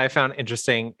thing that I found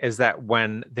interesting is that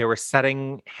when they were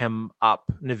setting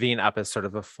Naveen up as sort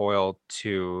of a foil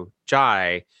to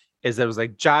Jai, is that it was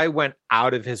like Jai went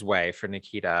out of his way for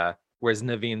Nikita, whereas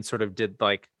Naveen sort of did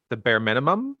like the bare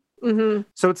minimum.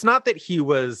 So it's not that he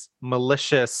was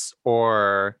malicious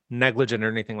or negligent or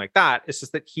anything like that. It's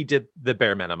just that he did the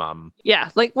bare minimum.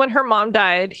 Yeah. Like when her mom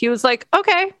died, he was like,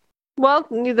 okay, well,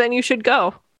 then you should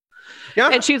go. Yeah.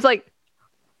 And she's like,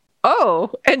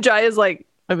 oh. And Jai is like,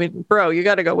 I mean, bro, you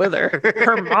got to go with her.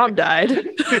 Her mom died.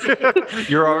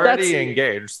 You're already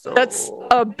engaged. So. That's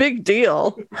a big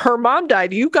deal. Her mom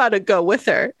died. You got to go with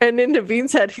her. And in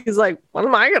Naveen's head, he's like, what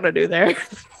am I going to do there?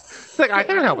 Like, I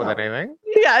can't help with anything.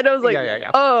 Yeah, and I was like,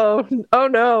 oh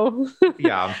no.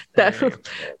 Yeah.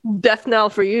 Death knell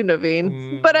for you,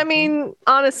 Naveen. But I mean,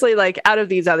 honestly, like out of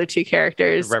these other two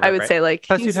characters, I would say like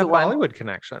plus he's the one. Hollywood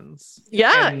connections.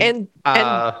 Yeah, and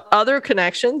other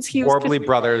connections. He Warbley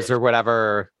Brothers or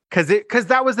whatever. Because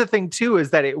that was the thing too, is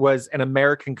that it was an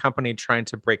American company trying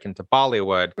to break into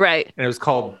Bollywood. Right. And it was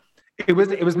called It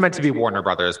was meant to be Warner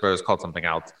Brothers, but it was called something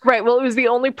else. Right. Well, it was the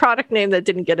only product name that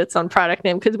didn't get its own product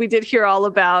name because we did hear all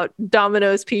about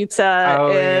Domino's Pizza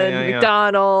and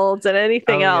McDonald's and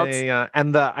anything else. Yeah.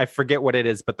 And I forget what it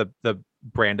is, but the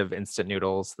brand of instant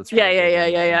noodles. That's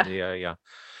Yeah.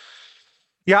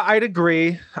 Yeah, I'd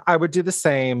agree. I would do the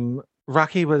same.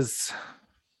 Rocky was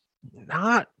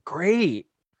not great,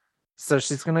 so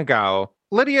she's gonna go.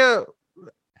 Lydia,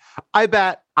 I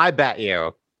bet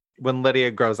you. When Lydia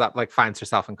grows up, like finds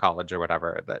herself in college or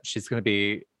whatever, that she's gonna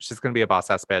be a boss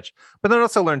ass bitch, but then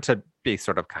also learn to be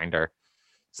sort of kinder.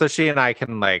 So she and I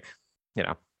can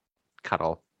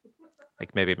cuddle,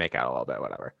 like maybe make out a little bit,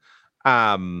 whatever.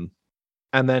 And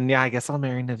then I guess I'll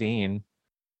marry Naveen.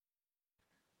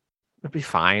 It'd be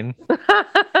fine.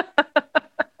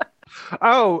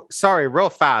 Oh, sorry, real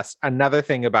fast. Another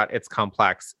thing about It's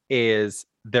Complex is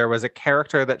there was a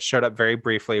character that showed up very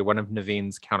briefly, one of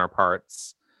Naveen's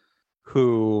counterparts,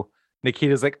 who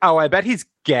Nikita's like, oh, I bet he's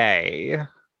gay.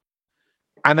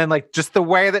 And then like just the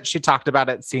way that she talked about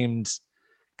it seemed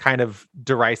kind of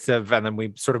derisive, and then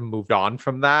we sort of moved on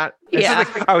from that. Yeah.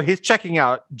 Like, oh, he's checking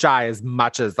out Jai as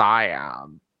much as I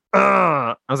am.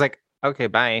 I was like, okay,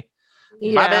 bye.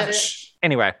 Yeah. Bye, bitch.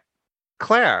 Anyway,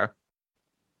 Claire,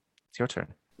 it's your turn.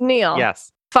 Neil.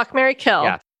 Yes. Fuck, marry, kill.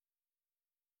 Yes.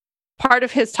 Part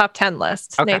of his top 10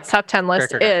 list. Okay. Nate's top 10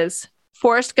 list is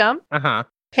Forrest Gump,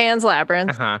 Pan's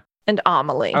Labyrinth, and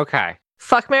Amelie. Okay.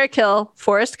 Fuck, marry, kill,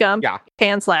 Forrest Gump, Yeah.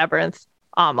 Pan's Labyrinth,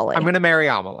 Amelie. I'm going to marry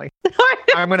Amelie.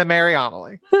 I'm going to marry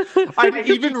Amelie. I'm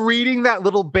even reading that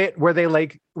little bit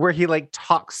where he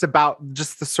talks about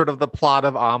just the sort of the plot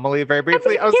of Amelie very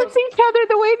briefly. I was kiss each other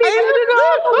the way they did it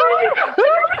all.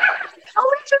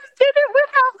 We just did it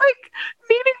without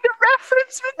needing the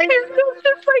reference material.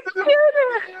 Just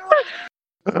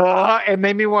did it. It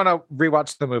made me want to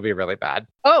rewatch the movie really bad.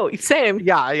 Oh, same.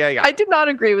 Yeah. I did not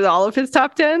agree with all of his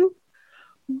top 10,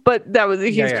 but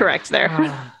he's correct there.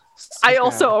 So I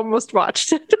also almost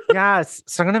watched it. Yes.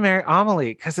 So I'm going to marry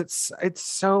Amelie because it's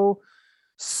so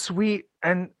sweet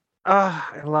and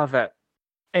I love it.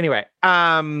 Anyway,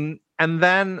 and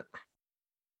then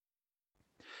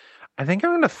I think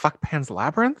I'm going to fuck Pan's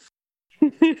Labyrinth.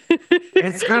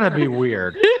 It's going to be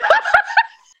weird.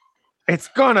 It's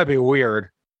going to be weird.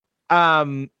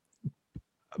 But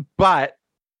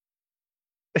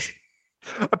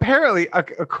apparently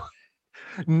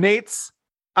Nate's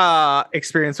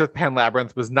experience with Pan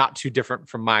Labyrinth was not too different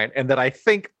from mine, and that I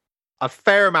think a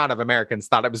fair amount of Americans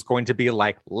thought it was going to be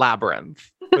like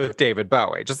Labyrinth with David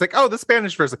Bowie. Just like, oh, the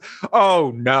Spanish version.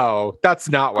 Oh, no, that's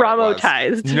not what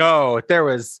Traumatized. it was. No, there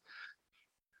was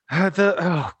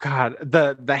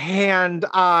the hand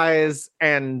eyes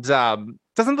and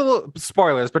doesn't the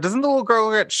little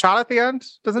girl get shot at the end?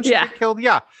 Doesn't she get killed?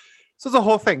 Yeah. So it's a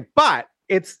whole thing, but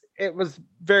it was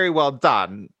very well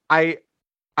done. I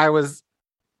was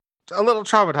a little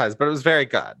traumatized, but it was very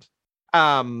good.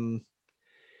 And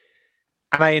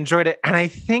I enjoyed it. And I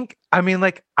think, I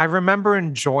remember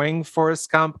enjoying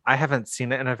Forrest Gump. I haven't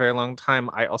seen it in a very long time.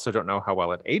 I also don't know how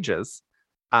well it ages.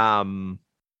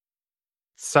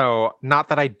 So not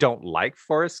that I don't like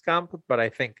Forrest Gump, but I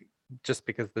think just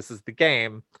because this is the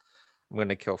game, I'm going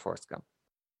to kill Forrest Gump.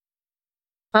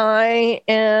 I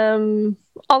am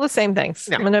all the same things.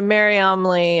 Yeah. I'm going to marry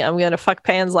Amelie. I'm going to fuck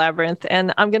Pan's Labyrinth,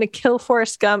 and I'm going to kill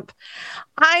Forrest Gump.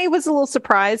 I was a little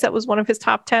surprised that was one of his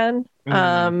top 10.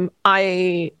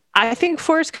 I think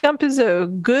Forrest Gump is a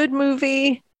good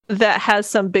movie that has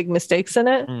some big mistakes in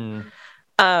it.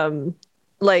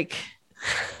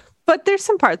 But there's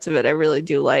some parts of it I really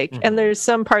do like, and there's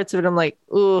some parts of it I'm like,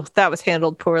 ooh, that was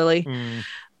handled poorly.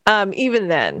 Even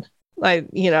then, I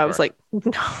was like,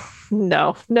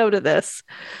 no to this.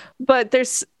 But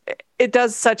it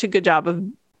does such a good job of,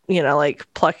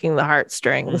 plucking the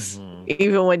heartstrings,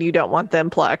 even when you don't want them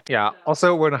plucked. Yeah.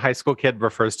 Also, when a high school kid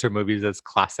refers to movies as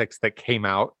classics that came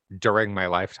out during my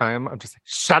lifetime, I'm just like,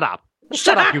 shut up,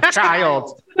 you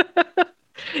child.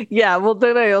 Yeah, well,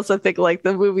 then I also think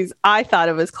the movies I thought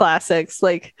of as classics,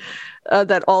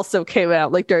 that also came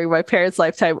out during my parents'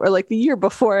 lifetime, or the year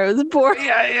before I was born.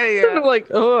 Yeah. I'm like,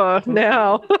 oh,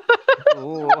 now.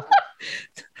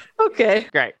 Okay,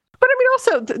 great. But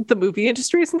also the movie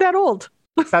industry isn't that old.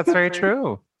 That's very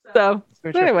true. So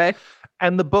anyway,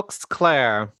 and the books,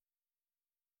 Claire.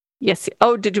 Yes.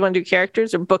 Oh, did you want to do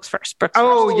characters or books first? Yeah.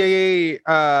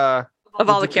 Of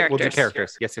all the characters. We'll do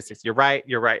characters. Yes. You're right.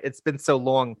 It's been so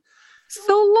long.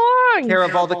 Claire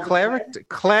of all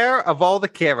the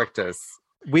characters.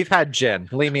 We've had Jen.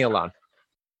 Leave me alone.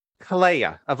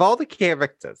 Claire, of all the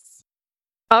characters.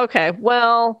 Okay.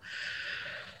 Well,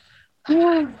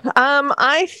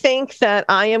 I think that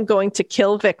I am going to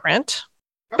kill Vikrant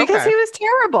because he was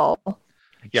terrible.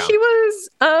 Yeah. He was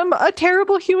a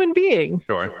terrible human being.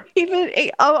 Sure. Even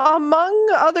among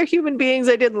other human beings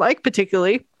I didn't like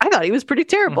particularly, I thought he was pretty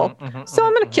terrible. So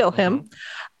I'm going to kill him.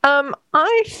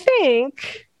 I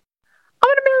think I'm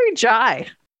going to marry Jai.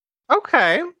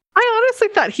 Okay. I honestly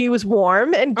thought he was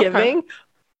warm and giving.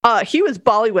 Okay. He was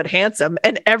Bollywood handsome,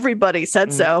 and everybody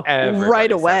said so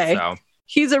right away. So.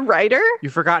 He's a writer. You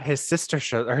forgot his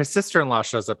sister-in-law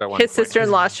shows up at one point. His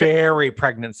sister-in-law, very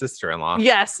pregnant sister-in-law.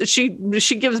 Yes, she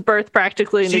gives birth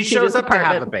practically. She shows up to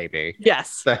have a baby.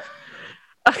 Yes.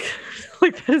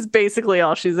 Like that is basically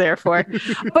all she's there for.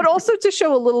 But also to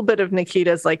show a little bit of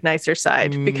Nikita's like nicer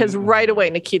side, because right away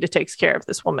Nikita takes care of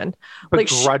this woman.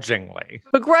 Begrudgingly.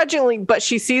 But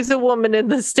she sees a woman in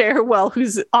the stairwell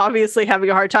who's obviously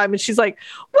having a hard time, and she's like,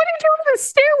 "What are you doing in the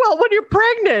stairwell when you're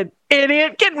pregnant?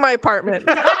 Idiot, get in my apartment."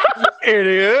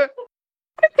 Idiot.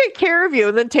 I'm gonna take care of you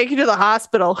and then take you to the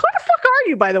hospital. Who the fuck are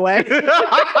you, by the way?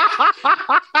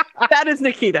 That is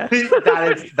Nikita.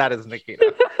 that is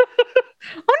Nikita.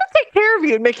 I'm gonna take care of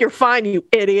you and make you fine, you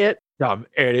idiot. Dumb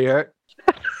idiot.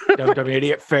 dumb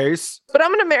idiot face. But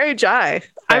I'm gonna marry Jai.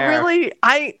 Fair.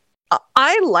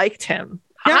 I liked him.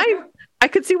 Yeah. I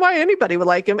could see why anybody would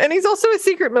like him. And he's also a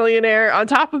secret millionaire on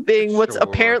top of being what's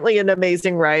apparently an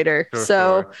amazing writer.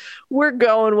 So we're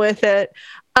going with it.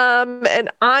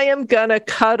 And I am gonna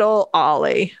cuddle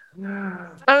Ollie.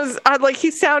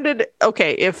 He sounded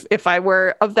okay. If I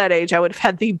were of that age, I would have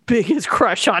had the biggest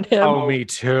crush on him. Oh, me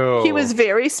too. He was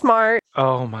very smart.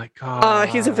 Oh my God.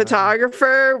 He's a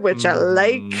photographer, which I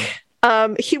like.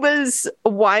 He was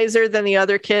wiser than the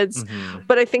other kids,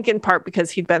 but I think in part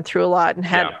because he'd been through a lot and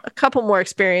had a couple more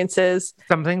experiences.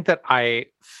 Something that I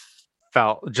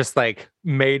felt just like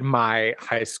made my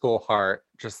high school heart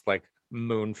just like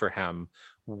moon for him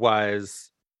was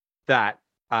that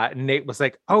Nate was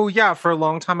like, "Oh yeah, for a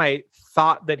long time I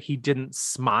thought that he didn't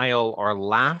smile or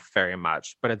laugh very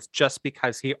much, but it's just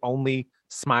because he only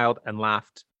smiled and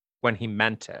laughed when he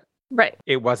meant it." Right.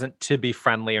 It wasn't to be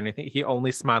friendly or anything. He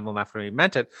only smiled and laughed when he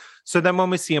meant it. So then when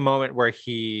we see a moment where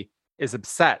he is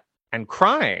upset and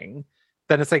crying,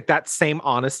 then it's like that same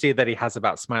honesty that he has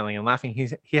about smiling and laughing,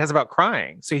 he has about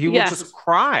crying. So he will just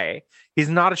cry. He's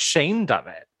not ashamed of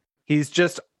it. He's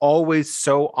just always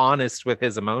so honest with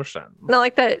his emotions. Not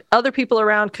like that other people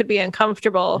around could be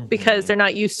uncomfortable because they're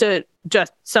not used to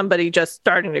just somebody just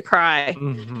starting to cry.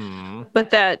 But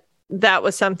that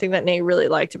was something that Nate really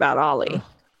liked about Ollie.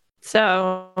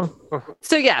 So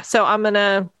I'm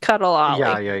gonna cuddle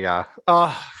Ollie. Yeah.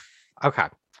 Okay.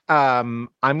 I'm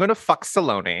gonna fuck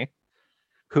Saloni,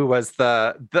 who was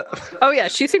the oh yeah,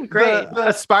 she seemed great. The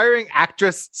aspiring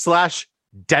actress /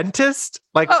 dentist,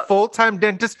 full-time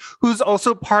dentist, who's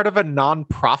also part of a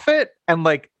nonprofit and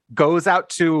like goes out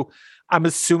to, I'm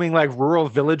assuming, like rural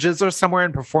villages or somewhere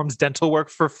and performs dental work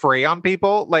for free on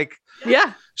people. Like,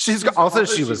 yeah, she was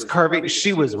curvy.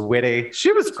 She was witty.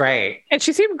 She was great. And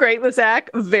she seemed great with Zach.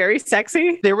 Very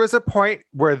sexy. There was a point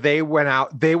where they went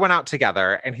out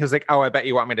together and he was like, "Oh, I bet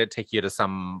you want me to take you to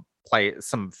some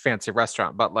fancy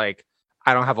restaurant, but like,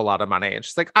 I don't have a lot of money." And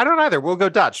she's like, "I don't either. We'll go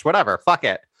Dutch, whatever. Fuck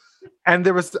it." And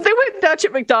they went Dutch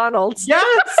at McDonald's.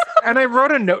 Yes. And I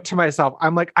wrote a note to myself.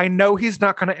 I'm like, I know he's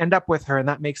not going to end up with her. And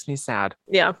that makes me sad.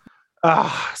 Yeah.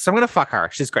 So I'm going to fuck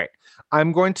her. She's great.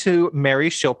 I'm going to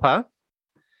marry Shilpa.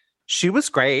 She was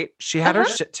great. She had her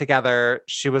shit together.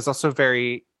 She was also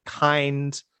very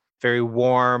kind, very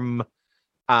warm.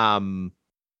 And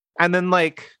then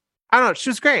like, I don't know. She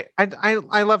was great.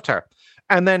 I loved her.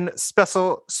 And then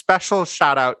special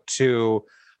shout out to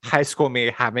high school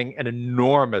me having an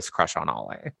enormous crush on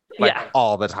Ollie,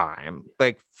 all the time.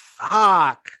 Like,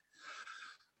 fuck.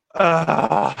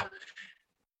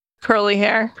 Curly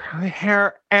hair.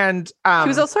 And he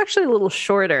was also actually a little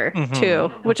shorter too,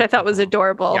 which I thought was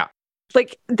adorable. Yeah.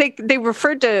 Like they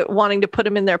referred to wanting to put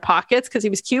him in their pockets because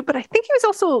he was cute, but I think he was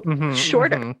also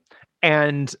shorter.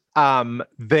 And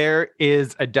there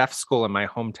is a deaf school in my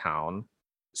hometown.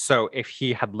 So if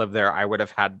he had lived there, I would have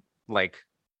had like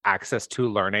access to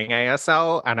learning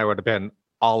ASL and I would have been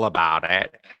all about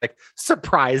it. Like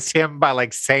surprised him by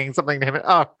like saying something to him.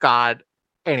 Oh God.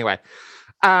 Anyway.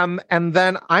 And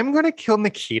then I'm going to kill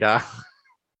Nikita.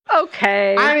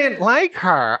 Okay. I didn't like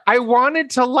her. I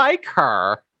wanted to like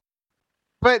her,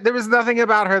 but there was nothing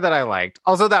about her that I liked.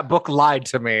 Also, that book lied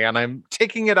to me and I'm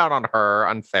taking it out on her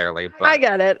unfairly. But I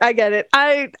get it.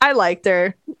 I liked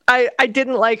her. I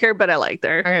didn't like her, but I liked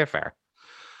her. Okay, fair.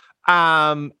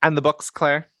 And the books,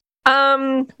 Claire?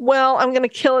 Well, I'm going to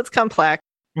kill It's Complex.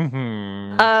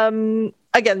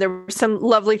 Again, there were some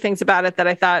lovely things about it that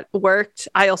I thought worked.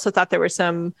 I also thought there were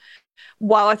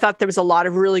while I thought there was a lot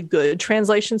of really good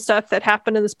translation stuff that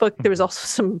happened in this book, there was also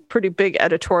some pretty big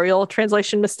editorial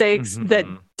translation mistakes that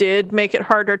did make it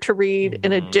harder to read,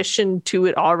 in addition to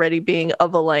it already being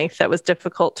of a length that was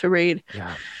difficult to read.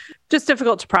 Yeah. Just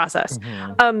difficult to process.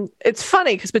 It's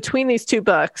funny because between these two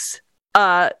books,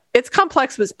 It's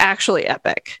Complex was actually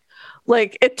epic.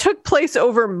 Like it took place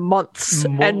over months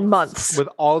and months with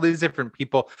all these different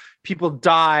people. People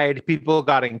died. People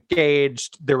got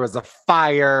engaged. There was a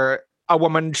fire. A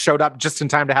woman showed up just in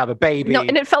time to have a baby. No,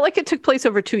 and it felt like it took place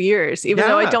over 2 years, even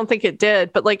though I don't think it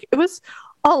did. But like it was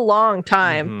a long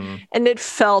time, and it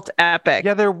felt epic.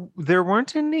 Yeah, there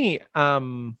weren't any. I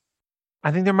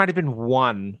think there might have been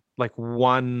one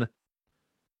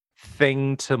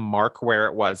thing to mark where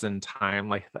it was in time.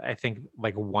 Like I think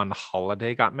like one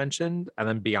holiday got mentioned, and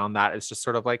then beyond that, it's just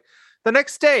sort of like the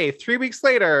next day, 3 weeks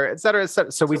later, et cetera, et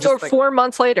cetera. So we just 4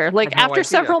 months later, like after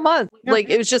several months, like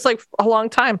it was just like a long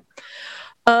time.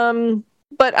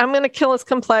 But I'm gonna kill is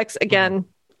complex again.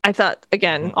 I thought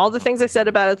again, all the things I said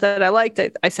about it that I liked,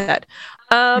 I said.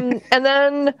 And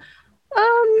then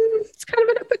it's kind of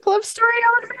an epic love story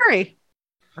I would marry.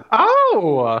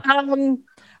 Oh.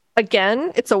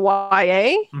 Again, it's a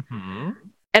YA.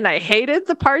 And I hated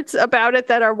the parts about it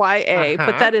that are YA,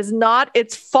 but that is not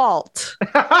its fault.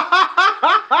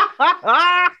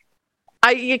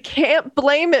 You can't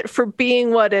blame it for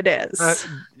being what it is.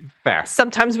 Fair.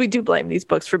 Sometimes we do blame these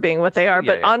books for being what they are,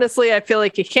 but honestly, I feel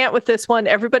like you can't with this one.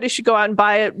 Everybody should go out and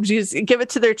buy it. Just give it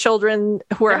to their children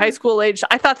who are high school age.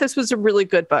 I thought this was a really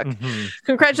good book.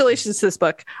 Congratulations to this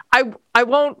book. I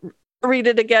won't read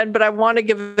it again, but I want to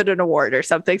give it an award or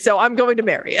something. So I'm going to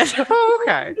marry it.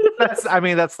 Okay. That's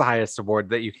the highest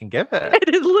award that you can give it.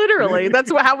 It is literally.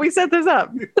 That's how we set this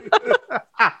up.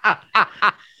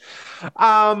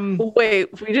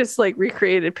 Wait, we just like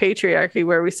recreated patriarchy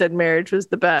where we said marriage was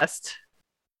the best.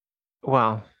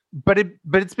 Well, but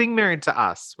it's being married to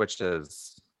us, which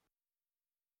is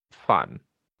fun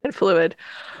and fluid.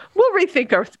 We'll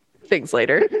rethink our things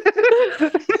later.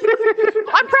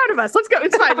 I'm proud of us. Let's go.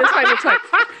 It's fine.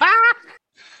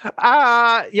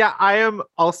 Yeah, I am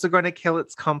also going to kill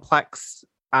its complex.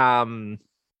 Yeah,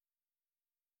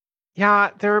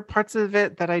 there were parts of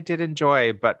it that I did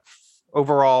enjoy, but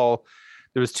overall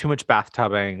there was too much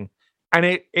bathtubing, and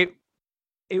it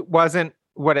wasn't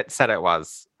what it said it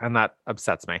was, and that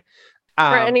upsets me.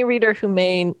 For any reader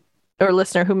or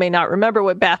listener who may not remember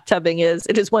what bathtubing is,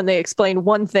 it is when they explain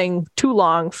one thing too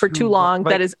long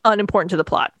that is unimportant to the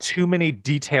plot. Too many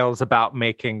details about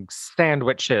making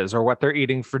sandwiches or what they're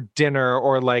eating for dinner,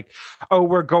 or like, oh,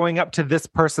 we're going up to this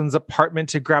person's apartment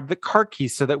to grab the car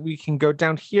keys so that we can go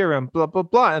down here and blah, blah,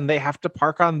 blah. And they have to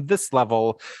park on this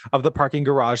level of the parking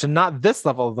garage and not this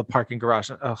level of the parking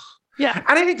garage. Ugh. Yeah.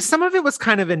 And I think some of it was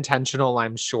kind of intentional,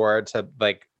 I'm sure, to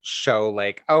like show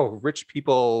like, oh, rich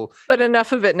people. But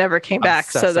enough of it never came back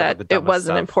so that it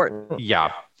wasn't important.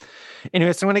 Yeah.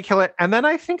 Anyway, so I'm going to kill it. And then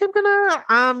I think I'm going to,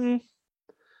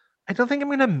 I don't think I'm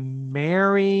going to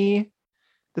marry.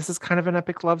 This is kind of an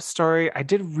epic love story. I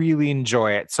did really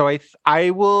enjoy it. So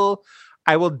I will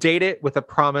date it with a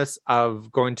promise of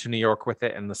going to New York with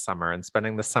it in the summer and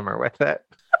spending the summer with it.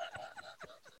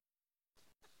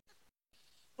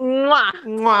 Mwah.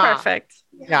 Mwah. Perfect.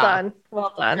 Yeah. Done.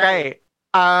 Well done. Great.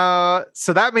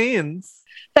 So that means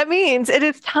it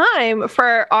is time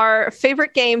for our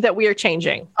favorite game that we are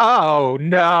changing. Oh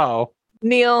no.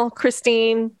 Neil,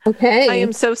 Christine. Okay. I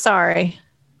am so sorry.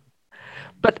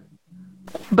 But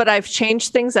I've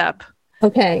changed things up.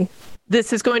 Okay.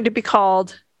 This is going to be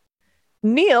called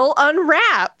Neil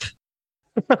Unwrap.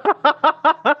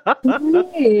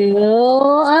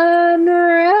 Neil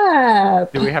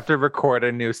Unwrap. Do we have to record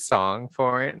a new song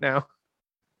for it now?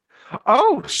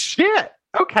 Oh shit.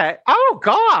 Okay. Oh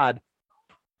God.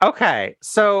 Okay.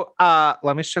 So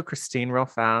let me show Christine real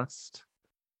fast.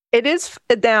 It is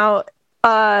now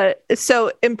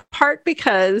so in part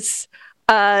because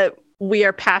we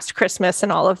are past Christmas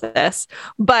and all of this,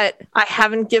 but I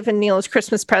haven't given Neil his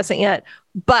Christmas present yet,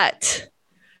 but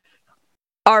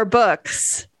our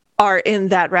books are in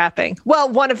that wrapping. Well,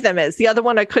 one of them is. The other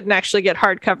one I couldn't actually get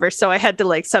hardcover, so I had to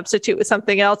like substitute with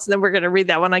something else, and then we're going to read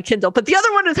that one on Kindle. But the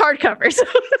other one is hardcover. So.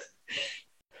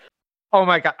 Oh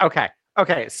my God.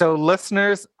 Okay. So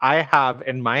listeners, I have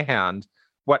in my hand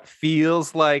what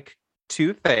feels like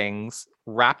two things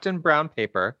wrapped in brown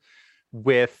paper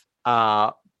with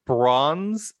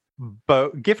bronze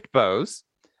gift bows,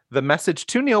 the message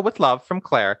to Neil with love from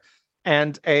Claire,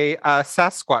 and a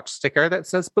Sasquatch sticker that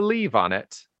says believe on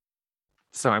it.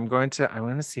 So I'm going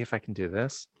to see if I can do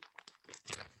this.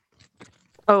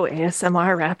 Oh,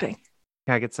 ASMR wrapping.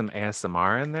 Can I get some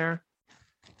ASMR in there?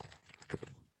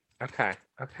 Okay.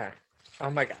 Oh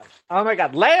my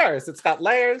God. Layers. It's got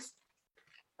layers.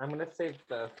 I'm going to save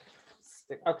the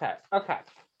stick. Okay.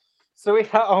 So we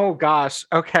have, oh gosh.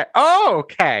 Okay. Oh,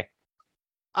 okay.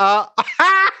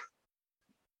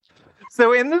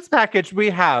 So in this package, we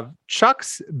have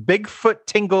Chuck's Bigfoot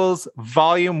Tingles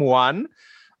Volume 1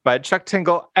 by Chuck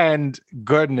Tingle. And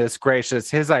goodness gracious,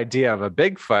 his idea of a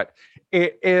Bigfoot.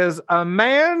 It is a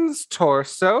man's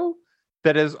torso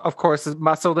that is, of course, is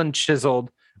muscled and chiseled,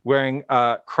 wearing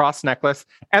a cross necklace,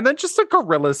 and then just a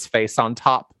gorilla's face on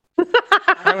top.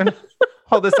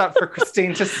 pull this up for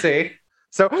Christine to see.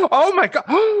 So, oh my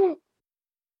God.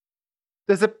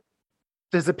 There's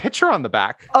a picture on the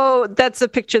back. Oh, that's a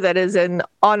picture that is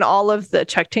on all of the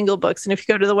Chuck Tingle books. And if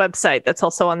you go to the website, that's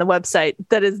also on the website.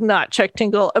 That is not Chuck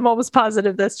Tingle. I'm almost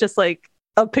positive that's just like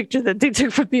a picture that they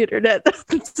took from the internet.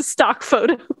 It's a stock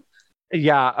photo.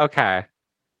 Yeah. Okay.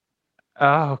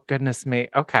 Oh, goodness me.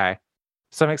 Okay.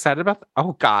 So I'm excited about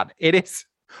oh God, it is.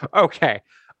 Okay.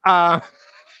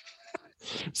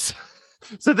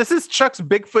 So this is Chuck's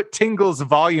Bigfoot Tingles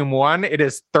Volume 1. It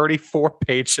is 34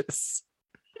 pages.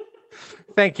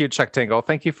 Thank you, Chuck Tingle.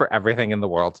 Thank you for everything in the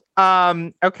world.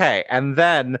 Okay. And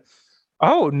then,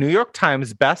 New York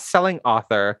Times best-selling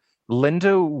author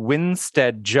Linda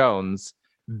Winstead Jones,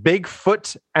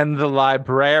 Bigfoot and the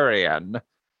Librarian.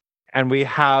 And we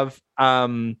have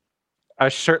a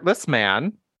shirtless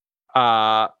man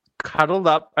cuddled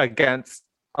up against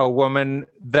a woman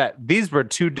these were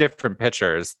two different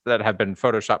pictures that have been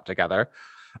photoshopped together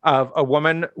of a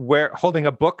woman holding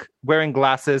a book, wearing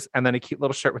glasses, and then a cute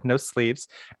little shirt with no sleeves.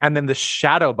 And then the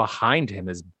shadow behind him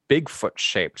is Bigfoot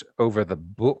shaped over the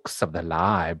books of the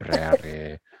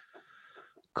library.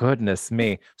 Goodness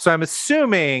me. So I'm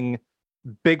assuming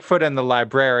Bigfoot and the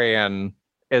Librarian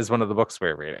is one of the books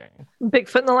we're reading.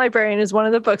 Bigfoot and the Librarian is one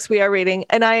of the books we are reading.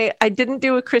 And I didn't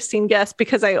do a Christine guess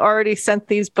because I already sent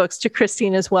these books to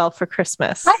Christine as well for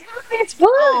Christmas. I have these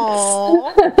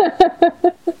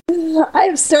books.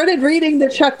 I've started reading the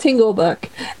Chuck Tingle book.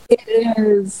 It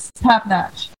is top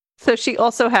notch. So she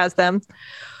also has them.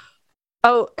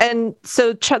 Oh, and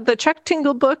so the Chuck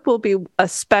Tingle book will be a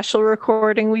special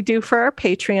recording we do for our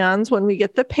Patreons when we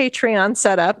get the Patreon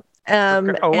set up.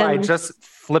 I just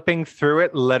flipping through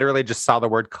it, literally just saw the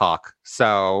word cock.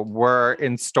 So we're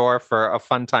in store for a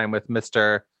fun time with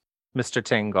Mr.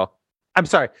 Tingle. I'm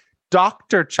sorry,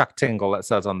 Dr. Chuck Tingle, it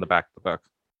says on the back of the book.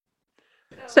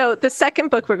 So the second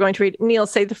book we're going to read, Neil,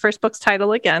 say the first book's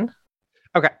title again.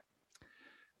 Okay.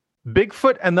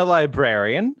 Bigfoot and the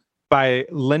Librarian by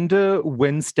Linda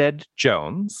Winstead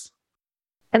Jones.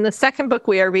 And the second book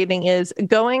we are reading is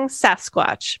Going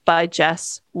Sasquatch by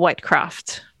Jess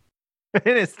Whitecroft.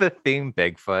 And it's the theme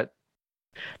Bigfoot.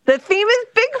 The theme is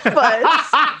Bigfoot.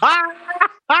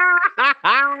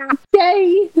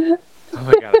 Yay! Oh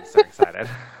my God, I'm so excited.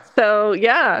 So,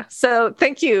 yeah. So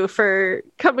thank you for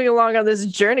coming along on this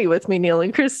journey with me, Neil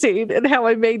and Christine, and how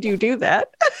I made you do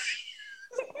that.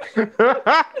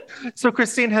 So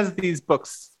Christine has these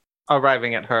books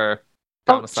arriving at her.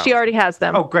 Oh, she already has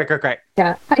them. Oh, great.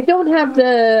 Yeah. I don't have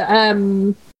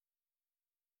the...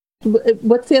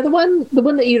 what's the other one? The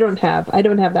one that you don't have. I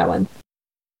don't have that one.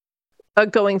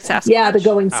 Going Sasquatch. Yeah, the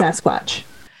Going Sasquatch.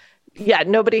 Yeah,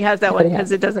 nobody has that one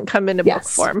because it doesn't come in a book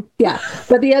form. Yeah,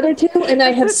 but the other two, and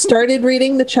I have started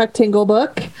reading the Chuck Tingle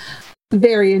book.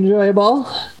 Very enjoyable.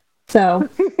 So,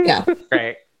 yeah.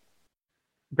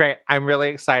 Great. I'm really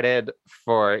excited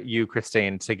for you,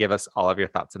 Christine, to give us all of your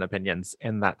thoughts and opinions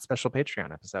in that special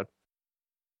Patreon episode.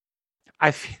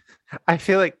 I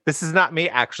feel like this is not me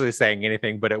actually saying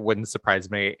anything, but it wouldn't surprise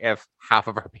me if half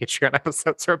of our Patreon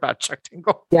episodes are about Chuck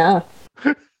Tingle. Yeah.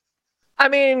 I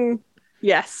mean,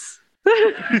 yes.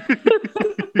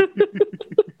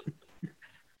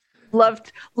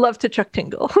 Loved to Chuck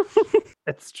Tingle.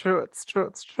 It's true.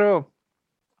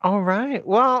 All right.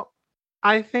 Well,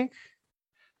 I think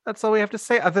that's all we have to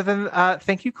say other than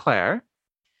thank you, Claire.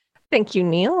 Thank you,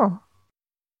 Neil.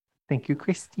 Thank you,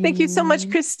 Christine. Thank you so much,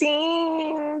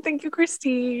 Christine. Thank you,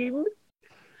 Christine.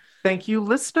 Thank you,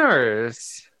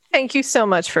 listeners. Thank you so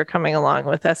much for coming along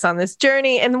with us on this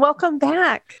journey, and welcome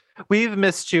back. We've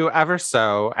missed you ever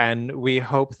so, and we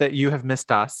hope that you have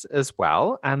missed us as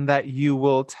well, and that you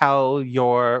will tell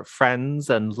your friends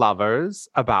and lovers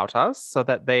about us so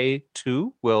that they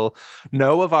too will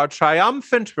know of our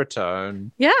triumphant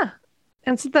return. Yeah.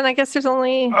 And so then I guess there's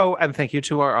only... Oh, and thank you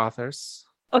to our authors.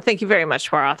 Oh, thank you very much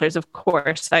to our authors. Of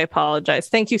course, I apologize.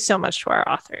 Thank you so much to our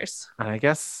authors. And I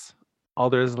guess all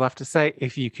there is left to say,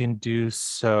 if you can do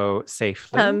so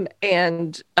safely.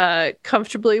 And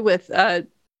comfortably with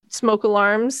smoke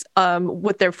alarms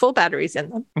with their full batteries in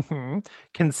them. Mm-hmm.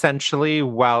 Consensually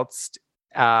whilst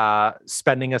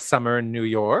spending a summer in New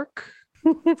York.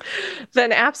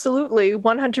 Then absolutely,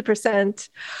 100%.